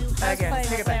for it. I was Again, playing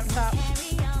take with it back. lamb chop.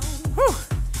 Whew.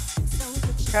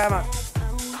 Come on.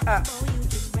 Up.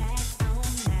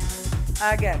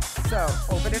 Again. So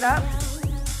open it up.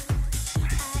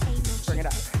 Bring it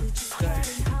up. Good.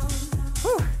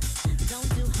 Whew.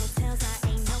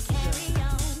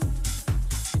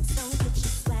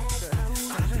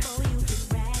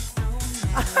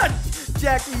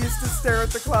 Jackie used to stare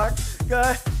at the clock.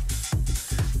 Good.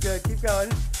 Good. Keep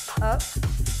going. Up.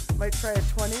 Might try a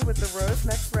 20 with the rows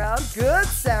next round. Good,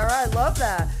 Sarah. I love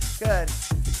that. Good.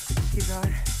 Keep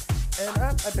going. And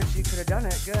up. I bet you could have done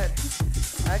it. Good.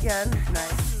 Again.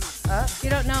 Nice. Up. You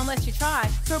don't know unless you try.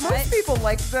 So most people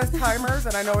like the timers,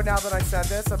 and I know now that I said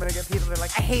this, I'm going to get people that are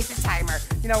like, I hate the timer.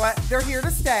 You know what? They're here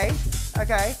to stay.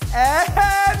 Okay.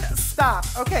 And stop.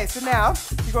 Okay, so now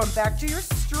you're going back to your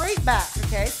straight back.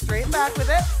 Okay, straight back with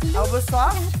it. Elbows I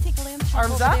soft. have to take a lamb chop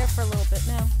Arms over up. there for a little bit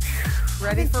now.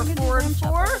 Ready for 4 and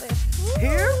 4?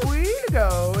 Here we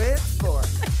go. It's 4,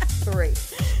 3,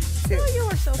 2. Oh, you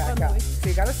are so back fun, up. Louie. So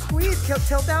you got to squeeze,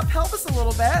 tilt that pelvis a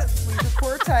little bit. Squeeze your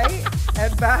core tight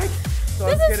and back. So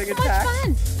This I'm is getting so much attacked.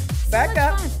 fun. Back much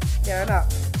up. fun. Yeah, and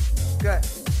up. Good.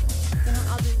 You know,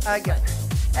 I'll do this Again.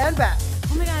 one. And back.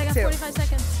 Oh my god, I got 2. 45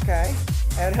 seconds. Okay.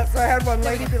 And so I had one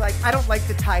lady be like, I don't like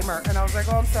the timer. And I was like,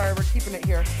 oh, I'm sorry, we're keeping it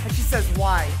here. And she says,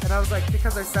 why? And I was like,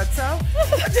 because I said so.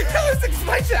 This is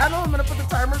my channel. I'm going to put the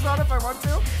timers on if I want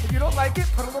to. If you don't like it,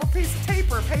 put a little piece of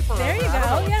tape or paper There over you it. I don't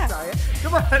know go, what yeah. to tell you.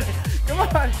 Come on. Come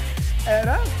on. And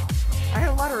I had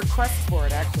a lot of requests for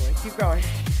it, actually. Keep going.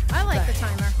 I like the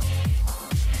timer.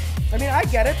 I mean, I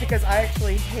get it because I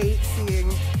actually hate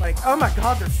seeing, like, oh my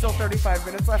God, there's still 35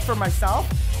 minutes left for myself.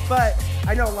 But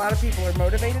I know a lot of people are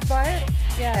motivated by it.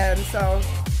 Yeah. And so,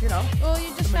 you know. Oh, you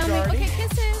just the found me. majority. Okay,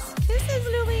 kisses. Kisses,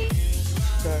 Louie.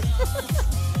 Good.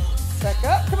 Back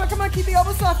up. Come on, come on. Keep the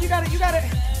elbows soft. You got it. You got it.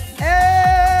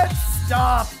 And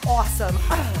stop. Awesome.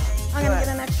 I'm going to get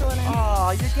an extra one in.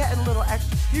 Oh, you're getting a little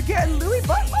extra. You're getting Louie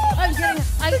butt. I'm getting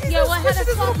I had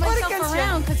to swap myself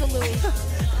around because of Louie.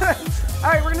 All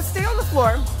right, we're going to stay on the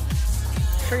floor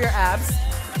for your abs.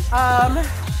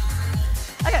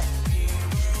 Okay.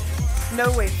 No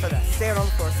weight for this. Stand on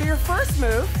the floor. So your first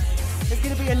move is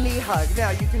going to be a knee hug.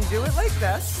 Now, you can do it like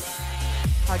this,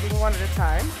 hugging one at a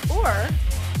time, or,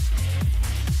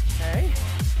 okay,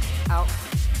 out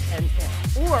and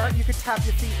in. Or you could tap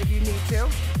your feet if you need to,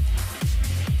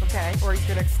 okay, or you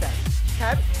can extend,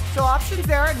 okay? So options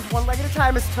there, and one leg at a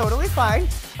time is totally fine.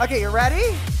 Okay, you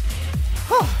ready?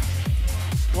 Whew.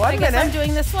 1 I guess minute. I'm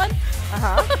doing this one.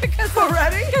 Uh-huh. Because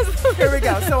Ready? Here we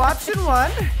go. So option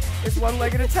 1 is one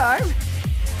leg at a time.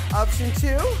 Option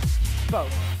 2,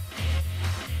 both.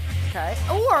 Okay.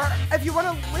 Or if you want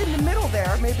to in the middle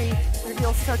there, maybe your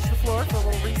heels touch the floor for a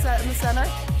little reset in the center.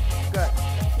 Good.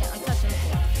 Yeah, I'm touching the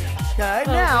floor. Good.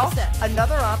 Little Now, reset.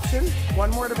 another option.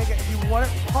 One more to make it, if you want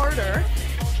it harder,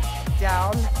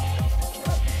 down.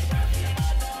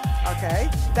 Okay.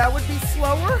 That would be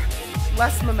slower,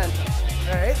 less momentum.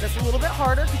 All right. That's a little bit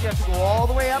harder because you have to go all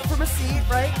the way up from a seat,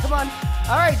 right? Come on.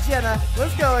 All right, Jenna.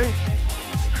 Let's go.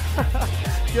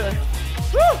 Good.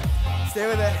 Woo! Stay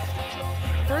with it.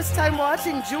 First time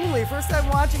watching Julie. First time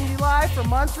watching you live from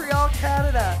Montreal,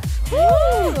 Canada.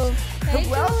 Woo! Hey,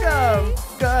 welcome.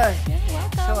 Julie. Good. Yeah,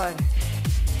 welcome. Come on.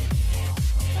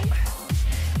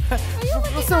 Are you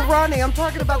looking So at- Ronnie, I'm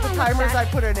talking about the on the timers back.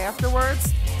 I put in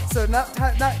afterwards. So not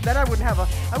then I wouldn't have a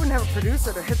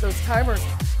producer to hit those timers,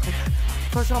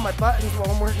 push all my buttons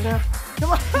while I'm working out.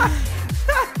 Come on.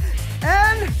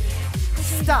 And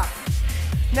stop.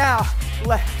 Now,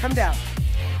 come down.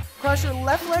 Cross your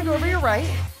left leg over your right.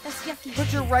 That's yucky.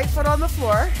 Put your right foot on the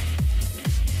floor.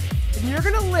 And you're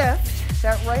gonna lift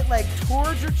that right leg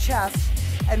towards your chest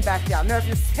and back down. Now, if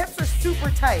your hips are super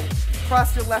tight,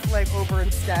 cross your left leg over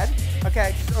instead,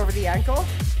 okay, just over the ankle.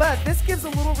 But this gives a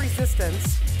little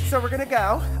resistance. So we're gonna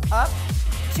go up,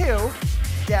 2,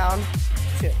 down,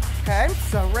 2, okay?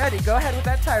 So ready, go ahead with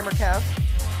that timer, Kev.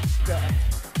 Good.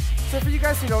 So for you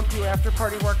guys who don't do after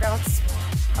party workouts,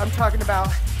 I'm talking about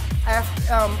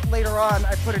later on,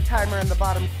 I put a timer in the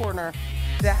bottom corner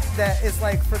that is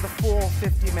like for the full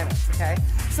 50 minutes, okay?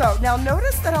 So now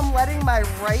notice that I'm letting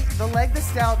the leg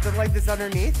that's down, the leg that's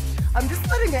underneath, I'm just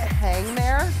letting it hang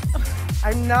there.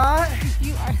 I'm not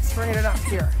bringing it up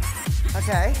here,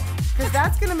 okay? Because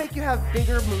that's gonna make you have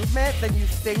bigger movement than you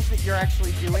think that you're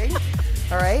actually doing,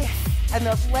 all right? And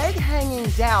the leg hanging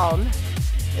down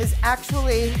is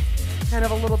actually kind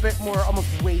of a little bit more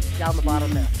almost weight down the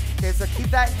bottom there. Okay, so keep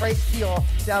that right heel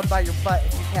down by your butt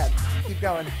if you can. Keep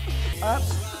going. Up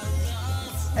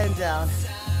and down.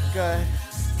 Good.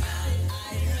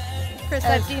 Chris,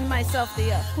 I've deemed myself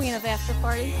the queen of after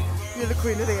party. You're the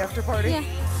queen of the after party? Yeah.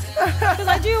 Because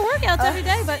I do workouts every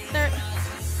day, but they're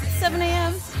 7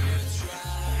 a.m.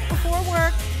 before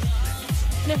work.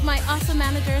 And if my awesome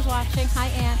manager is watching, hi,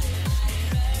 Ann.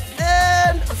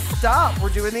 And stop. We're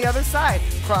doing the other side.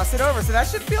 Cross it over. So that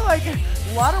should feel like a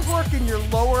lot of work in your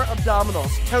lower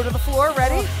abdominals. Toe to the floor.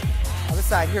 Ready? Other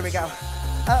side. Here we go.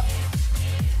 Up.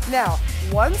 Now,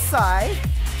 one side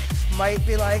might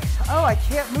be like, oh, I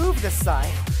can't move this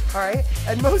side. All right.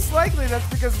 And most likely that's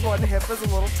because one hip is a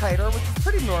little tighter, which is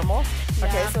pretty normal. Yeah.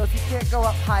 Okay. So if you can't go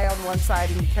up high on one side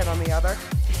and you can on the other,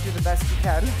 just do the best you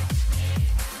can.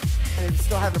 And if you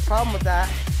still have a problem with that,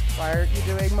 why aren't you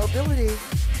doing mobility?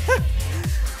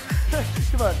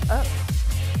 Come on, up.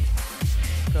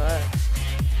 Good.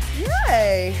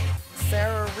 Yay!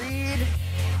 Sarah Reed,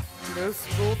 no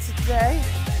school today.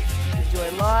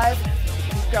 Enjoy live.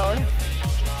 Keep going.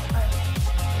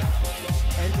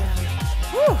 And down.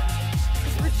 Whew!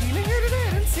 Is Regina here today? I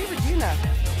didn't see Regina.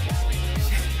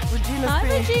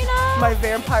 Regina's being my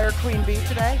vampire queen bee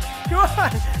today. Come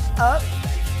on, up.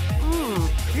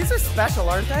 These are special,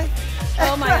 aren't they?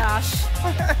 Oh my gosh.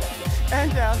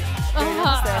 And down.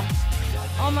 Almost there.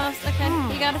 Almost. Okay.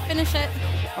 You gotta finish it.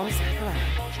 Almost there. Come on.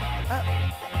 Up.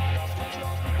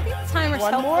 I think the timer's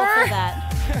helpful for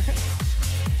that.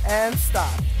 And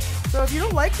stop. So if you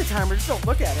don't like the timer, just don't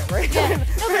look at it, right? Yeah.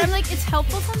 No, but I'm like, it's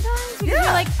helpful sometimes because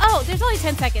you're like, oh, there's only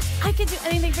 10 seconds. I could do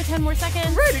anything for 10 more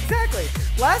seconds. Right, exactly.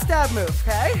 Last ab move,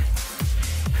 okay?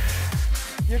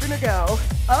 You're gonna go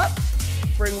up,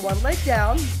 bring one leg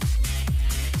down,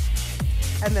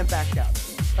 and then back down.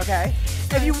 Okay?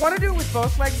 If you want to do it with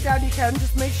both legs down, you can.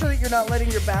 Just make sure that you're not letting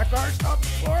your back arch off the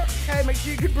floor. Okay, make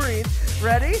sure you can breathe.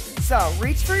 Ready? So,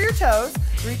 reach for your toes.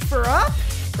 Reach for up.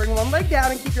 Bring one leg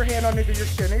down and keep your hand under your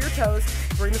shin or your toes.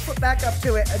 Bring the foot back up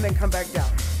to it and then come back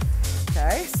down.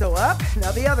 Okay, so up.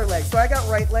 Now the other leg. So I got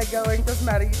right leg going. Doesn't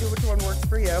matter. You do which one works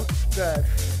for you. Good.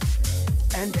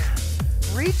 And down.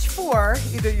 Reach for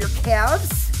either your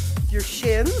calves, your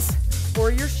shins,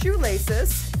 or your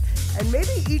shoelaces. And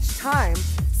maybe each time,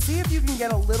 see if you can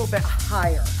get a little bit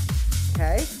higher,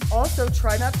 okay? Also,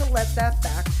 try not to let that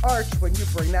back arch when you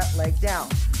bring that leg down.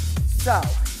 So,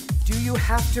 do you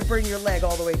have to bring your leg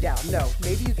all the way down? No,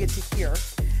 maybe you get to here,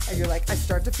 and you're like, I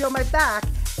start to feel my back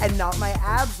and not my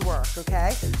abs work,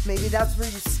 okay? Maybe that's where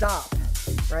you stop,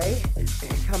 right?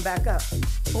 And come back up.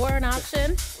 Or an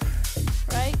option,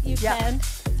 right? You can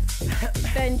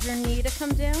bend your knee to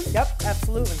come down. Yep,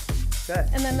 absolutely. Good.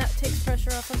 And then that takes pressure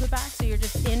off of the back, so you're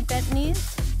just in bent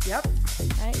knees. Yep.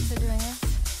 Right, so doing this.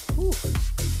 Ooh.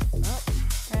 Up.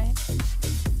 Right.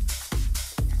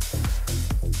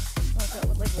 Oh, that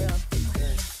would like real.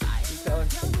 Keep going.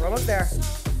 We're almost there.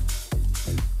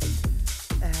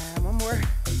 And one more.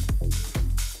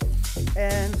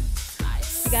 And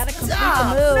you gotta complete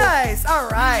the move. Nice. All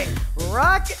right.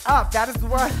 Rock it up. That is the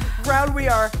round we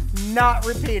are not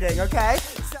repeating, okay?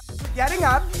 So we're getting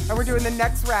up, and we're doing the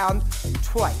next round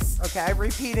twice, okay?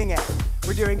 Repeating it.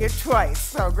 We're doing it twice.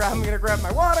 So I'm going to grab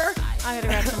my water. I'm going to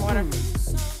grab some water.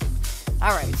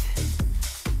 All right.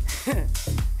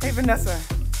 Hey, Vanessa.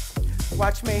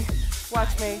 Watch me.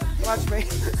 Watch me. Watch me.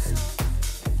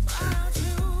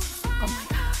 Oh, my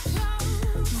gosh.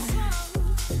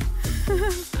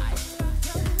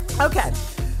 Okay.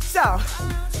 So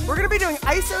we're going to be doing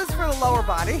isos for the lower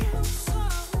body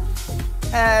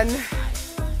and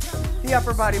the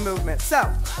upper body movement. So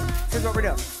here's what we're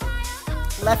doing.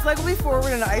 Left leg will be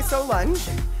forward in an iso lunge,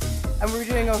 and we're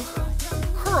doing a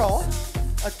curl,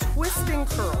 a twisting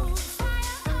curl,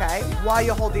 okay, while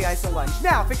you hold the iso lunge.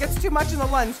 Now, if it gets too much in the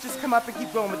lunge, just come up and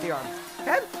keep going with the arm,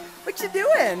 okay? What you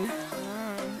doing?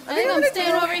 I think I'm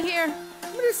staying over here.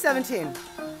 I'm gonna do 17.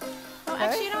 Oh,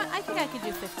 Actually, you know what? I think I could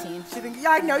do 15. She think,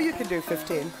 yeah, I know you can do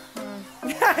 15.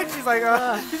 She's like,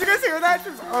 did you guys hear that?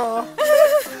 She's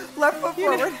left foot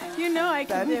forward. You know I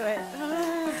can do it.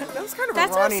 That was kind of a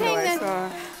Ronnie noise.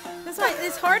 That's why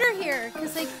it's harder here,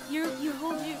 because like you're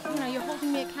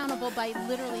holding me accountable by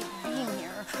literally being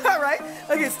here. All right.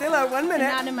 Okay, stay low. 1 minute.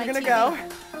 Not in my You're gonna TV.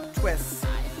 go twist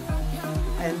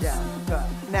and down.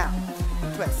 Good. Now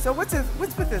twist. So what's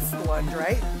with this lunge,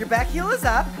 right? Your back heel is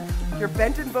up. You're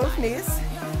bent in both knees.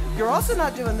 You're also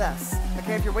not doing this.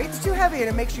 Okay, if your weight's too heavy and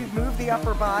it makes you move the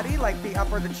upper body, like the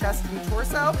chest and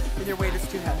torso, then your weight is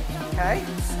too heavy. Okay?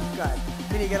 Good.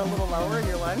 Can you get a little lower in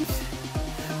your lunge?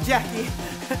 Jackie,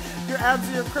 your abs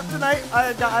are your kryptonite.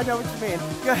 I know what you mean.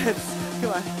 Good.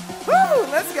 Come on.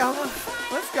 Woo! Let's go.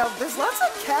 Let's go. There's lots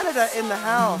of Canada in the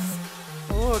house.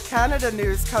 Oh, Canada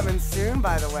news coming soon,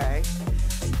 by the way.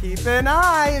 Keep an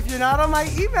eye if you're not on my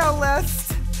email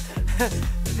list.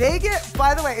 They get,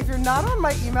 by the way, if you're not on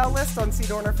my email list on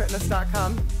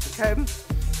cdornerfitness.com, okay,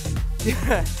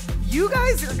 you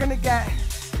guys are going to get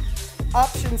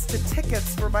options to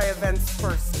tickets for my events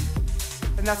first.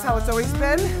 And that's how it's always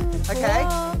been, okay?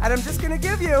 And I'm just going to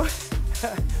give you,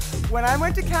 when I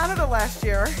went to Canada last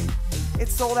year, it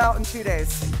sold out in 2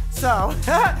 days. So,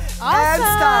 awesome. And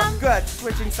stop. Good.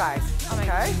 Switching sides,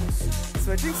 okay?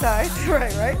 Switching sides,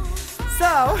 right?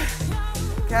 So,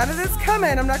 Canada's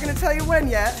coming. I'm not going to tell you when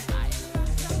yet.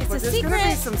 But there's going to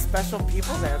be some special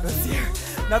people there this year.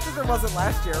 Not that there wasn't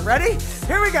last year. Ready?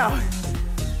 Here we go.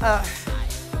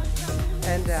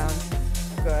 And down.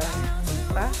 Good.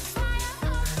 Up.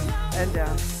 And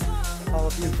down. All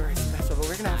of you very special. But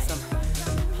we're going to have some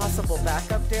possible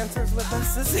backup dancers with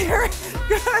us this year.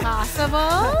 Good.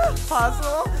 Possible.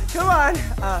 Possible. Come on.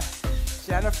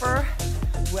 Jennifer,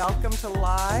 welcome to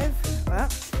live.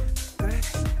 Up. Good.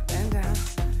 And down.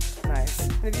 Nice.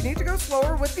 And if you need to go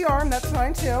slower with the arm, that's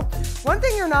fine too. One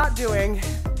thing you're not doing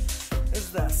is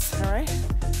this, all right?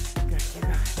 Good, keep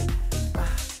going.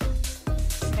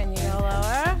 Can you go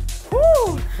lower?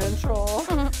 Woo! Control.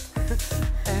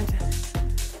 And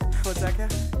what's that,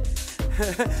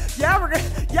 Kev? Yeah, we're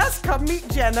gonna, yes, come meet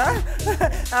Jenna.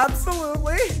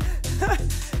 Absolutely.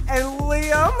 And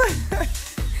Liam.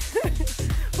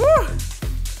 Woo!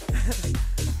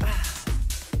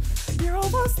 You're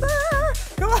almost there.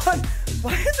 Come on.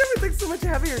 Why is everything so much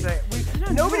heavier today?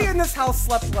 Nobody in this house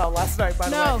slept well last night, by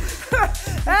the way. No.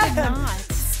 And not.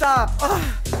 Stop.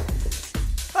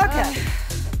 Okay.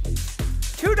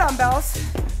 2 dumbbells.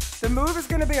 The move is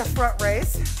going to be a front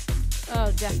raise.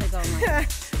 Oh, definitely going like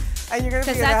And you're going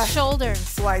to be in that's a shoulders.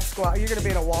 slide squat. You're going to be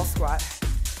in a wall squat.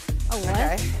 Oh, what?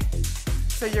 Okay.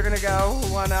 So you're going to go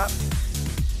 1 up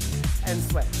and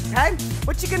switch. Okay?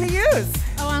 What you going to use?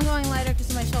 Oh, I'm going lighter because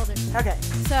of my shoulders. Okay.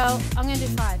 So I'm going to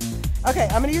do 5. Okay,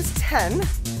 I'm going to use 10.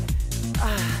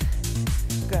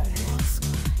 Good.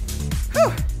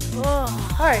 Whew. All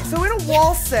right, so in a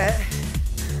wall sit.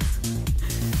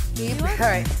 All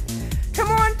right. Come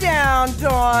on down,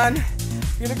 Dawn.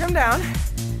 You're going to come down.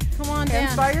 Come on Hands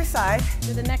down. by your side.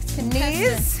 You're the next contestant.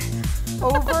 Knees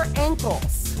over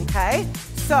ankles, okay?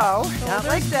 So, not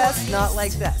like this, not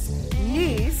like this.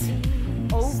 Knees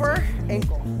over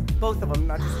ankle. Both of them,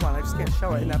 not just one. I just can't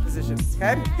show it in that position,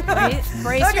 okay?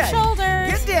 Brace your shoulders.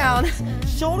 Get down.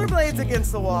 Shoulder blades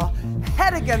against the wall.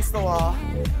 Head against the wall.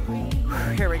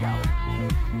 Here we go.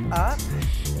 Up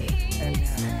and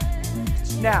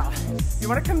down. Now, you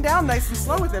want to come down nice and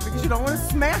slow with it because you don't want to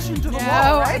smash into the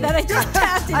wall, right? That I just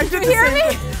tapped. Did you hear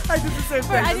me? I did the same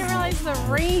thing. I didn't realize the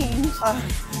range.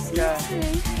 Yeah.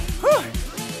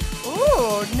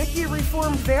 Ooh, Nikki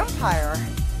Reformed Vampire.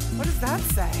 What does that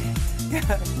say?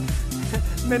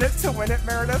 Minute to win it,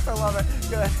 Meredith. I love it.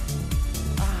 Good.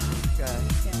 Good.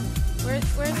 Yeah.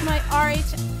 Where's my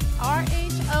RHOL?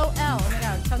 Oh my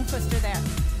God, tongue twister there.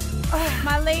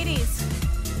 My ladies,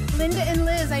 Linda and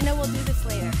Liz. I know we'll do this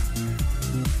later.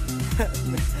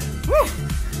 Woo.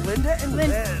 Linda and Liz.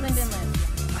 Linda and Liz.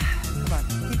 Come on.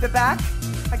 Keep it back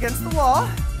against the wall.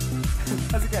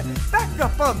 That's good. Back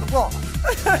up on the wall.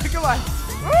 Come on.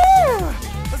 Woo.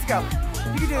 Let's go.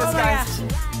 You can do this, guys.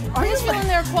 Are you feeling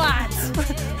their quads?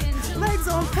 Legs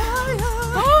on fire.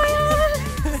 Oh yeah.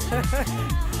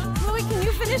 Louie, can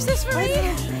you finish this for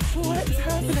me? What is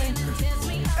happening?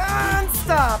 And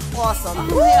stop. Awesome. Oh my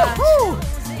gosh. Woo.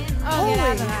 Oh, get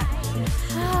out of that.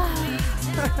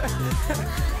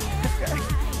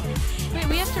 Wait,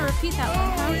 we have to repeat that one,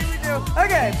 huh? We do.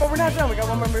 Okay, but we're not done. We got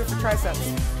one more move for triceps.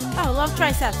 Oh, love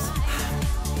triceps.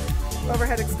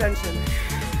 Overhead extension.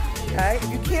 Okay, if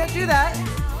you can't do that,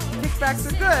 kickbacks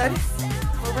are good.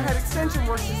 overhead extension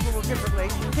works just a little differently.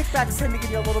 Kickbacks tend to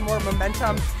give you a little more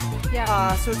momentum.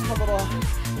 Yeah. So it's a little,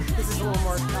 this is a little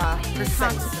more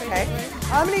precise, okay?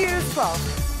 I'm gonna use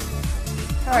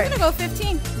 12. All right. I'm gonna go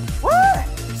 15. What?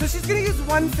 So she's gonna use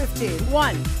 115.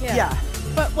 One. Yeah. Yeah.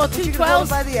 But, well, But you 2 can hold 12s.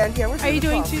 by the end. Yeah, we're Are you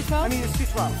doing 2 12s. 12s? I'm gonna use 2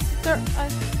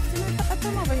 12s. I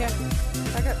come over here.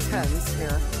 I got 10s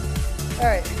here. All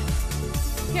right.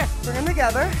 Here. Bring them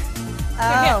together. Here.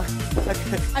 Oh.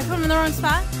 Okay. I put them in the wrong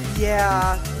spot.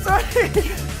 Yeah. Sorry.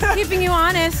 Keeping you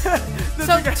honest. That's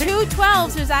So okay. 2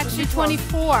 12s is actually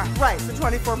 24. Right, so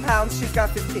 24 pounds, she's got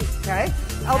 15, okay?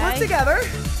 Elbows Okay. together.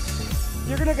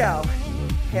 You're gonna go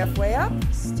halfway up,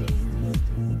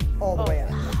 all the way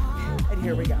up. And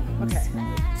here we go, okay.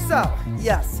 So,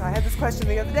 yes, I had this question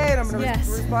the other day and I'm gonna Yes.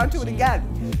 respond to it again.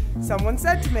 Someone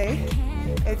said to me,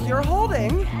 if you're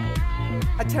holding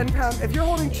a 10-pound, if you're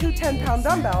holding 2 10-pound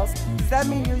dumbbells, does that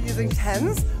mean you're using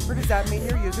 10s or does that mean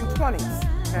you're using 20s,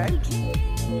 okay?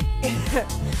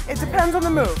 It depends on the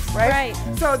move, right?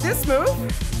 Right. So this move,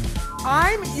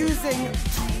 I'm using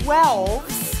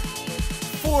 12s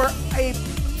for a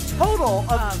total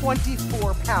of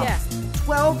 24 pounds. Yeah.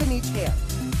 12 in each hand.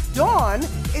 Dawn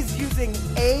is using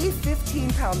a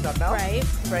 15-pound dumbbell. Right.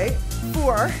 Right?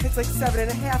 For, it's like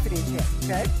 7.5 in each hand,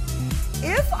 okay?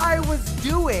 If I was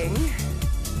doing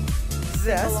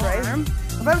this, Single right? arm.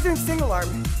 If I was doing single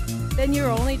arm, Then you're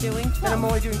only doing 12. then I'm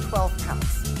only doing 12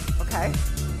 pounds, okay?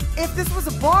 If this was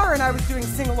a bar and I was doing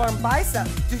single arm biceps,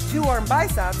 do 2 arm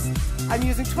biceps, I'm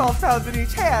using 12 pounds in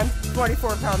each hand,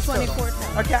 24 pounds 24 total.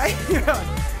 pounds. Okay? Good.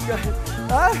 Good.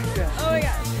 Good. Oh my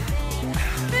gosh.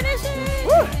 Finish it.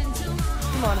 Woo.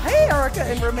 Come on. Hey, Erica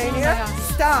in Romania. Oh my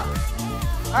gosh. Stop.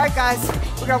 All right, guys.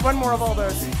 We got one more of all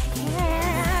those.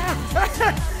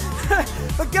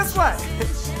 But guess what?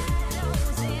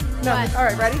 No. What? All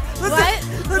right, ready? Listen, What?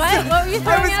 listen. What? What were you I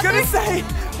throwing was out gonna there? say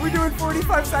we're doing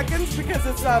 45 seconds because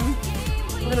it's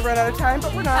we're gonna run out of time,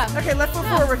 but we're not. Oh. Okay, left foot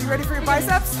Oh. forward. You ready for your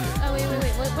biceps? Oh, wait.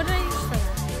 What did I use for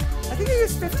that? I think I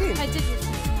used 15. I did use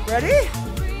 15. Ready?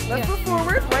 Left Yeah. foot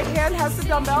forward. Right hand has the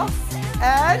dumbbell,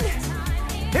 and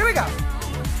here we go.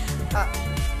 Up.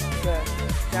 Good.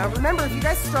 Now remember, if you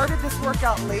guys started this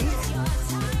workout late,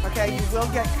 okay, you will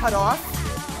get cut off.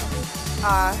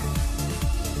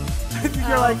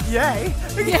 You're like, yay.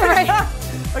 Yeah, right.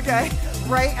 Okay,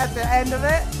 right at the end of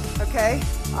it, okay?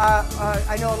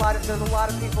 I know there's a lot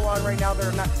of people on right now that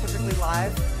are not typically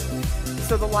live.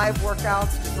 So the live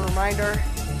workouts, just a reminder,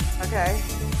 okay?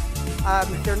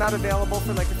 They're not available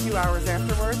for like a few hours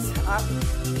afterwards. Up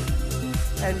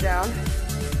and down.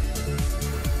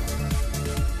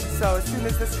 So as soon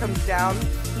as this comes down,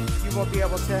 you won't be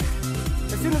able to,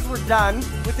 as soon as we're done,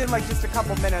 within like just a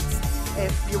couple minutes,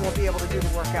 you won't be able to do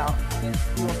the workout.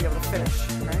 You won't be able to finish,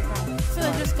 right? So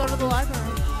then just go to the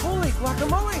library. Holy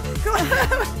guacamole!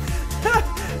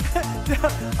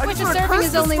 Which is serving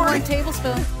is only 1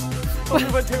 tablespoon. Only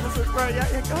 1 tablespoon, right?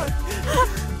 Yeah, go ahead.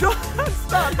 Don't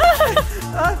stop.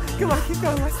 Come on, keep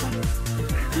going. Last one.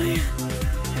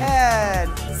 And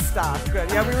stop. Good.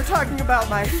 Yeah, we were talking about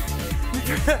my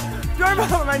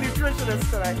nutritionist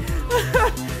today.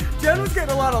 Jen was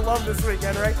getting a lot of love this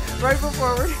weekend, right? Right foot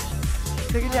forward.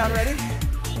 Take it down. Ready?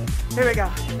 Here we go.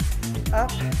 Up.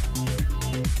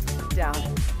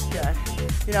 Down. Good.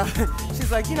 You know,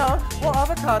 she's like, well,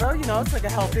 avocado, it's like a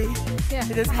healthy. Yeah.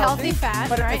 It is healthy fat,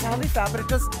 but right? It's healthy fat, but it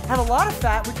does have a lot of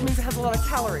fat, which means it has a lot of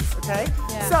calories. Okay.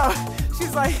 Yeah. So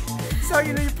she's like,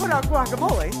 you put out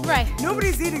guacamole. Right.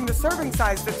 Nobody's eating the serving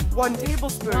size that's 1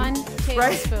 tablespoon. 1 tablespoon.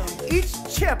 Right? Each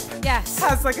chip Yes.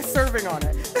 has like a serving on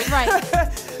it. Right.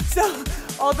 So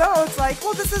although it's like,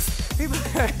 well, this is people.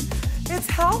 It's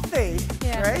healthy,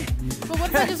 Yeah. right? But what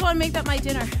if I just want to make that my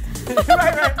dinner?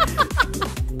 right.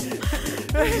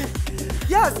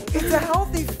 Yes, it's a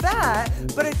healthy fat,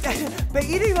 but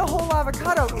eating the whole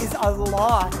avocado is a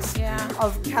lot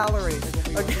of calories,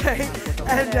 okay?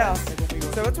 And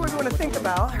so that's what we want to think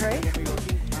about, right?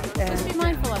 And Just be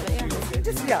mindful of it, yeah.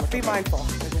 just be mindful.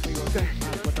 Good.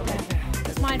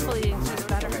 Because mindful eating is just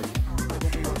better.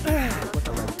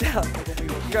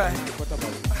 Good.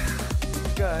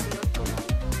 Good.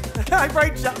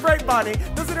 right, Bonnie.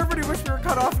 Doesn't everybody wish we were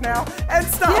cut off now? And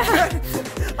stop. Yeah.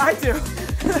 I do.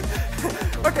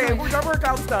 Okay, our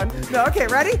workout's done. No, okay,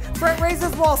 ready? Front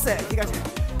raises, wall sit.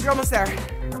 You're almost there.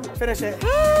 Finish it.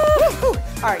 All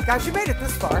right, guys, you made it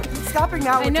this far. Stopping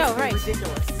now would just be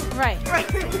ridiculous. Right.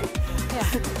 Yeah.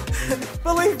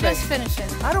 Believe me. Just finish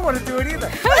it. I don't want to do it either.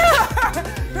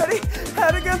 Ready?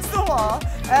 Head against the wall.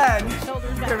 And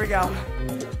Shoulders back. here we go.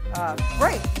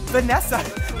 Right. Vanessa,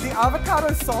 the avocado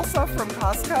salsa from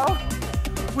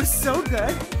Costco was so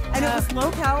good. And it was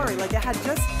low calorie. Like it had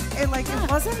it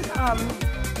wasn't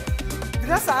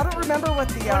Vanessa, I don't remember what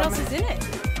the What else is in it?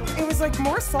 It was like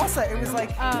more salsa. It was like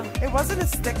it wasn't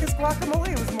as thick as guacamole.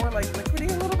 It was more like liquidy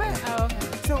a little bit. Oh,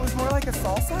 okay. So it was more like a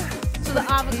salsa. So the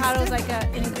avocado is like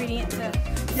an ingredient to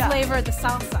flavor the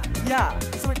salsa. Yeah.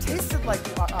 So it tasted like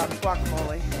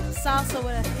guacamole. Salsa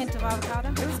with a hint of avocado.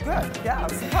 It was good. Yeah, I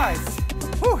was surprised.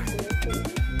 Whew.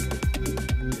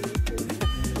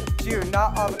 June,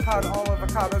 not avocado. All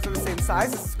avocados are the same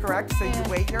size. This is correct. So you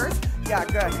weigh yours. Yeah,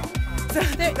 good.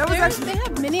 They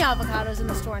have mini avocados in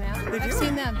the store now. I've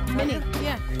seen them. Mini,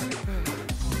 yeah.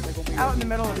 Out in the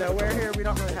middle of nowhere here, we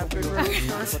don't really have good grocery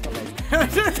stores.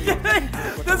 Just kidding.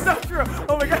 That's not true.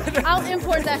 Oh my God. I'll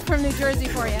import that from New Jersey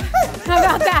for you. How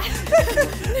about that?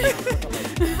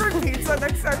 You bring pizza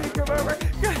next time you come over.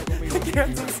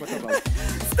 Kansas.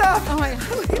 Stop. Oh my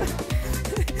God.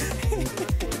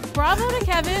 Bravo to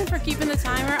Kevin for keeping the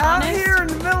timer out honest. Here in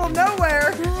the middle of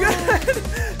nowhere. Good.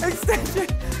 Extension.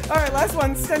 All right, last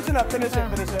one. Extension up. Finish it.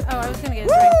 Finish it. Oh, I was gonna get a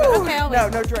drink, but okay, I'll wait. No,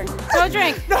 no drink. No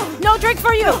drink. No drink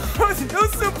for you. No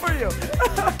soup for you.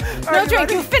 No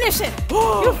drink. You finish it.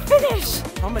 You finish.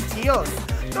 Tomatillos.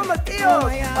 Tomatillos. Oh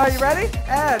my gosh. Are you ready?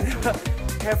 And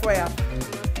halfway up.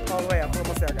 All the way up. We're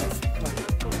almost there, guys.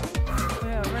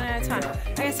 We're running out of time.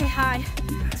 I gotta say hi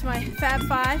to my Fab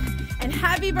Five. And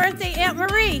happy birthday, Aunt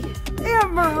Marie!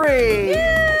 Aunt Marie!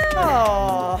 Yeah!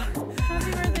 Aww.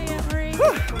 Happy birthday, Aunt Marie.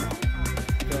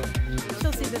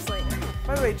 She'll see this later.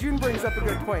 By the way, June brings up a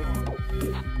good point.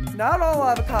 Not all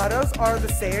avocados are the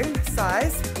same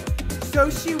size, so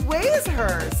she weighs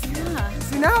hers. Yeah.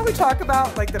 So now how we talk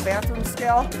about like the bathroom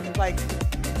scale, like,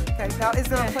 okay, now is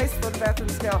there a place for the bathroom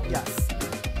scale? Yes.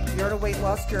 You're on a weight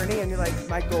loss journey and you're like,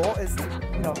 my goal is to,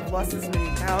 loss this many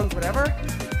pounds, whatever.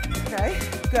 Okay,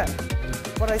 good.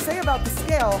 What I say about the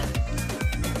scale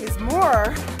is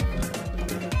more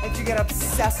like you get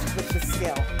obsessed with the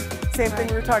scale. Same thing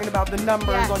we were talking about, the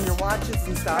numbers on your watches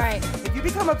and stuff. Right. If you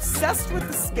become obsessed with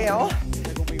the scale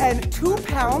and 2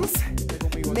 pounds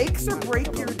makes or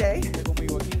break your day,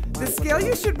 the scale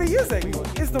you should be using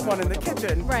is the one in the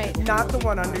kitchen, not the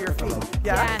one under your feet.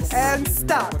 Yeah? Yes. And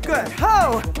stop. Good.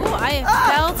 Ho! Ooh, I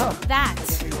have felt that.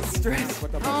 Straight.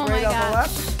 Oh Straight my up gosh.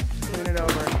 left. Turn it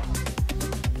over.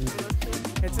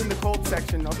 It's in the cold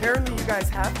section. Apparently you guys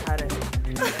have had it.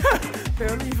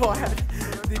 Apparently you've all had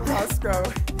the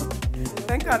Costco.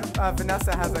 Thank God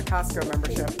Vanessa has a Costco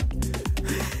membership.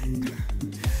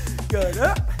 Good.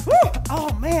 Woo!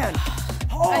 Oh man.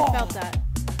 Oh. I felt that.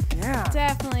 Yeah.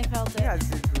 Definitely felt it. Yeah,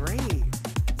 this is great.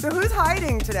 So who's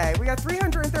hiding today? We got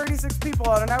 336 people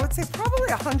on, and I would say probably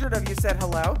 100 of you said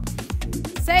hello.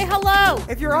 Say hello.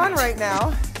 If you're on right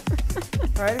now,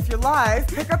 all right, if you're live,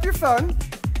 pick up your phone,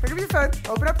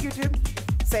 open up YouTube,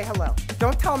 say hello.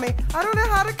 Don't tell me, I don't know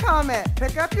how to comment.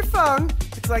 Pick up your phone,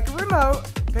 it's like a remote,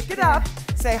 pick it up,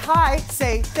 say hi,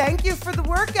 say thank you for the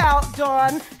workout,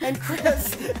 Dawn and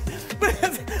Chris.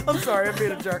 I'm sorry, I'm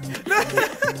being a jerk.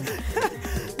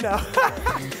 No.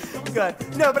 Good.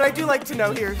 No, but I do like to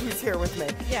know who's here with me.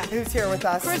 Yeah. Who's here with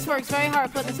us. Chris works very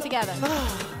hard putting this together.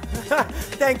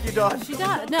 Thank you, Dawn. She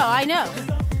does. No, I know.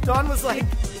 Dawn was like,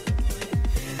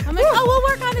 I'm like, oh, we'll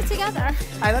work on it together.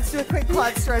 All right, let's do a quick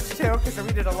quad stretch too, because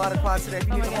we did a lot of quads today. If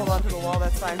you need to hold on to the wall,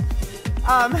 that's fine.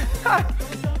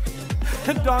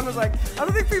 Dawn was like, I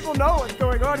don't think people know what's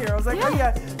going on here. I was like, oh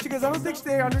yeah. She goes, I don't think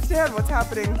they understand what's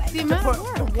happening to put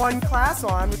the one class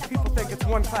on, which people think it's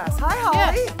one class. Hi,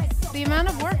 Holly. Yeah. The amount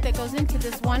of work that goes into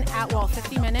this one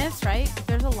 50 minutes, right?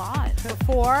 There's a lot.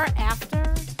 Before,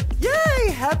 after.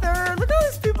 Yay, Heather. Look at all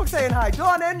these people saying hi.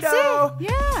 Dawn Endo. See?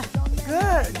 Yeah.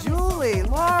 Good. Julie,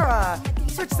 Laura.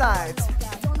 Switch sides.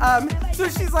 So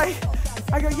she's like,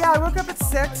 I go, yeah, I woke up at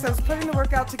 6. I was putting the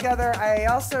workout together. I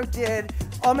also did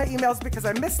all my emails because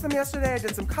I missed them yesterday. I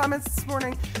did some comments this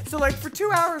morning. So like for 2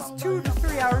 to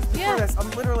 3 hours before this, I'm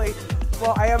literally,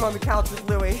 well, I am on the couch with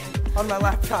Louie on my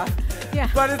laptop. Yeah.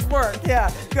 But it's work.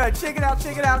 Yeah. Good. Shake it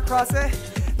out, cross it.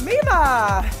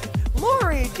 Mima,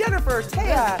 Lori, Jennifer,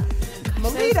 Taya,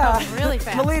 Melita. Really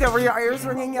fast. Melita, were your ears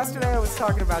ringing yesterday? I was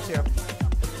talking about you.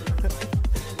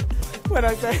 When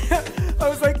I say, I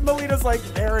was like, Melita's like,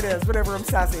 there it is, whenever I'm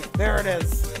sassy. There it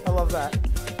is. I love that.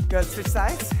 Good. Switch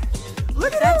sides.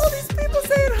 Look at all these people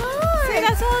saying hi. See,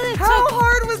 that's all it How took.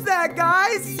 hard was that,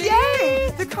 guys?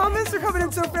 Yay! The comments are coming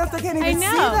in so fast I can't even see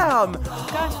them.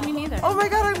 Gosh, me neither. Oh my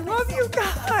God, I love you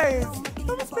guys.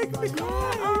 That was making me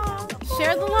cry.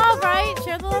 Share the love, right?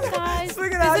 Share the love, guys.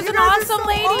 Look at that. This is You an guys are awesome so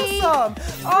lady. Awesome.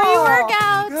 Free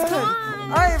workouts. Good. Come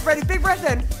on. All right, everybody, big breath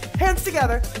in. Hands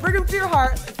together. Bring them to your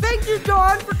heart. Thank you,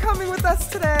 Dawn, for coming with us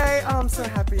today. Oh, I'm so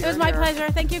happy you're It was my here.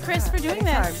 pleasure. Thank you, Chris, for doing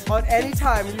Anytime. this. On any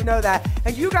time, you know that.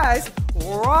 And you guys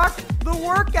rock the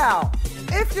workout.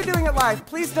 If you're doing it live,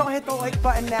 please don't hit the like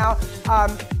button now.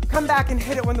 Come back and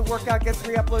hit it when the workout gets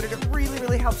re-uploaded. It really,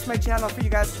 really helps my channel for you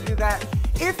guys to do that.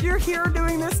 If you're here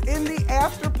doing this in the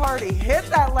after party, hit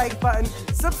that like button,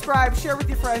 subscribe, share with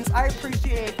your friends. I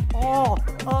appreciate all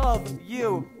of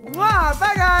you. Mwah!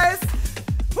 Bye, guys.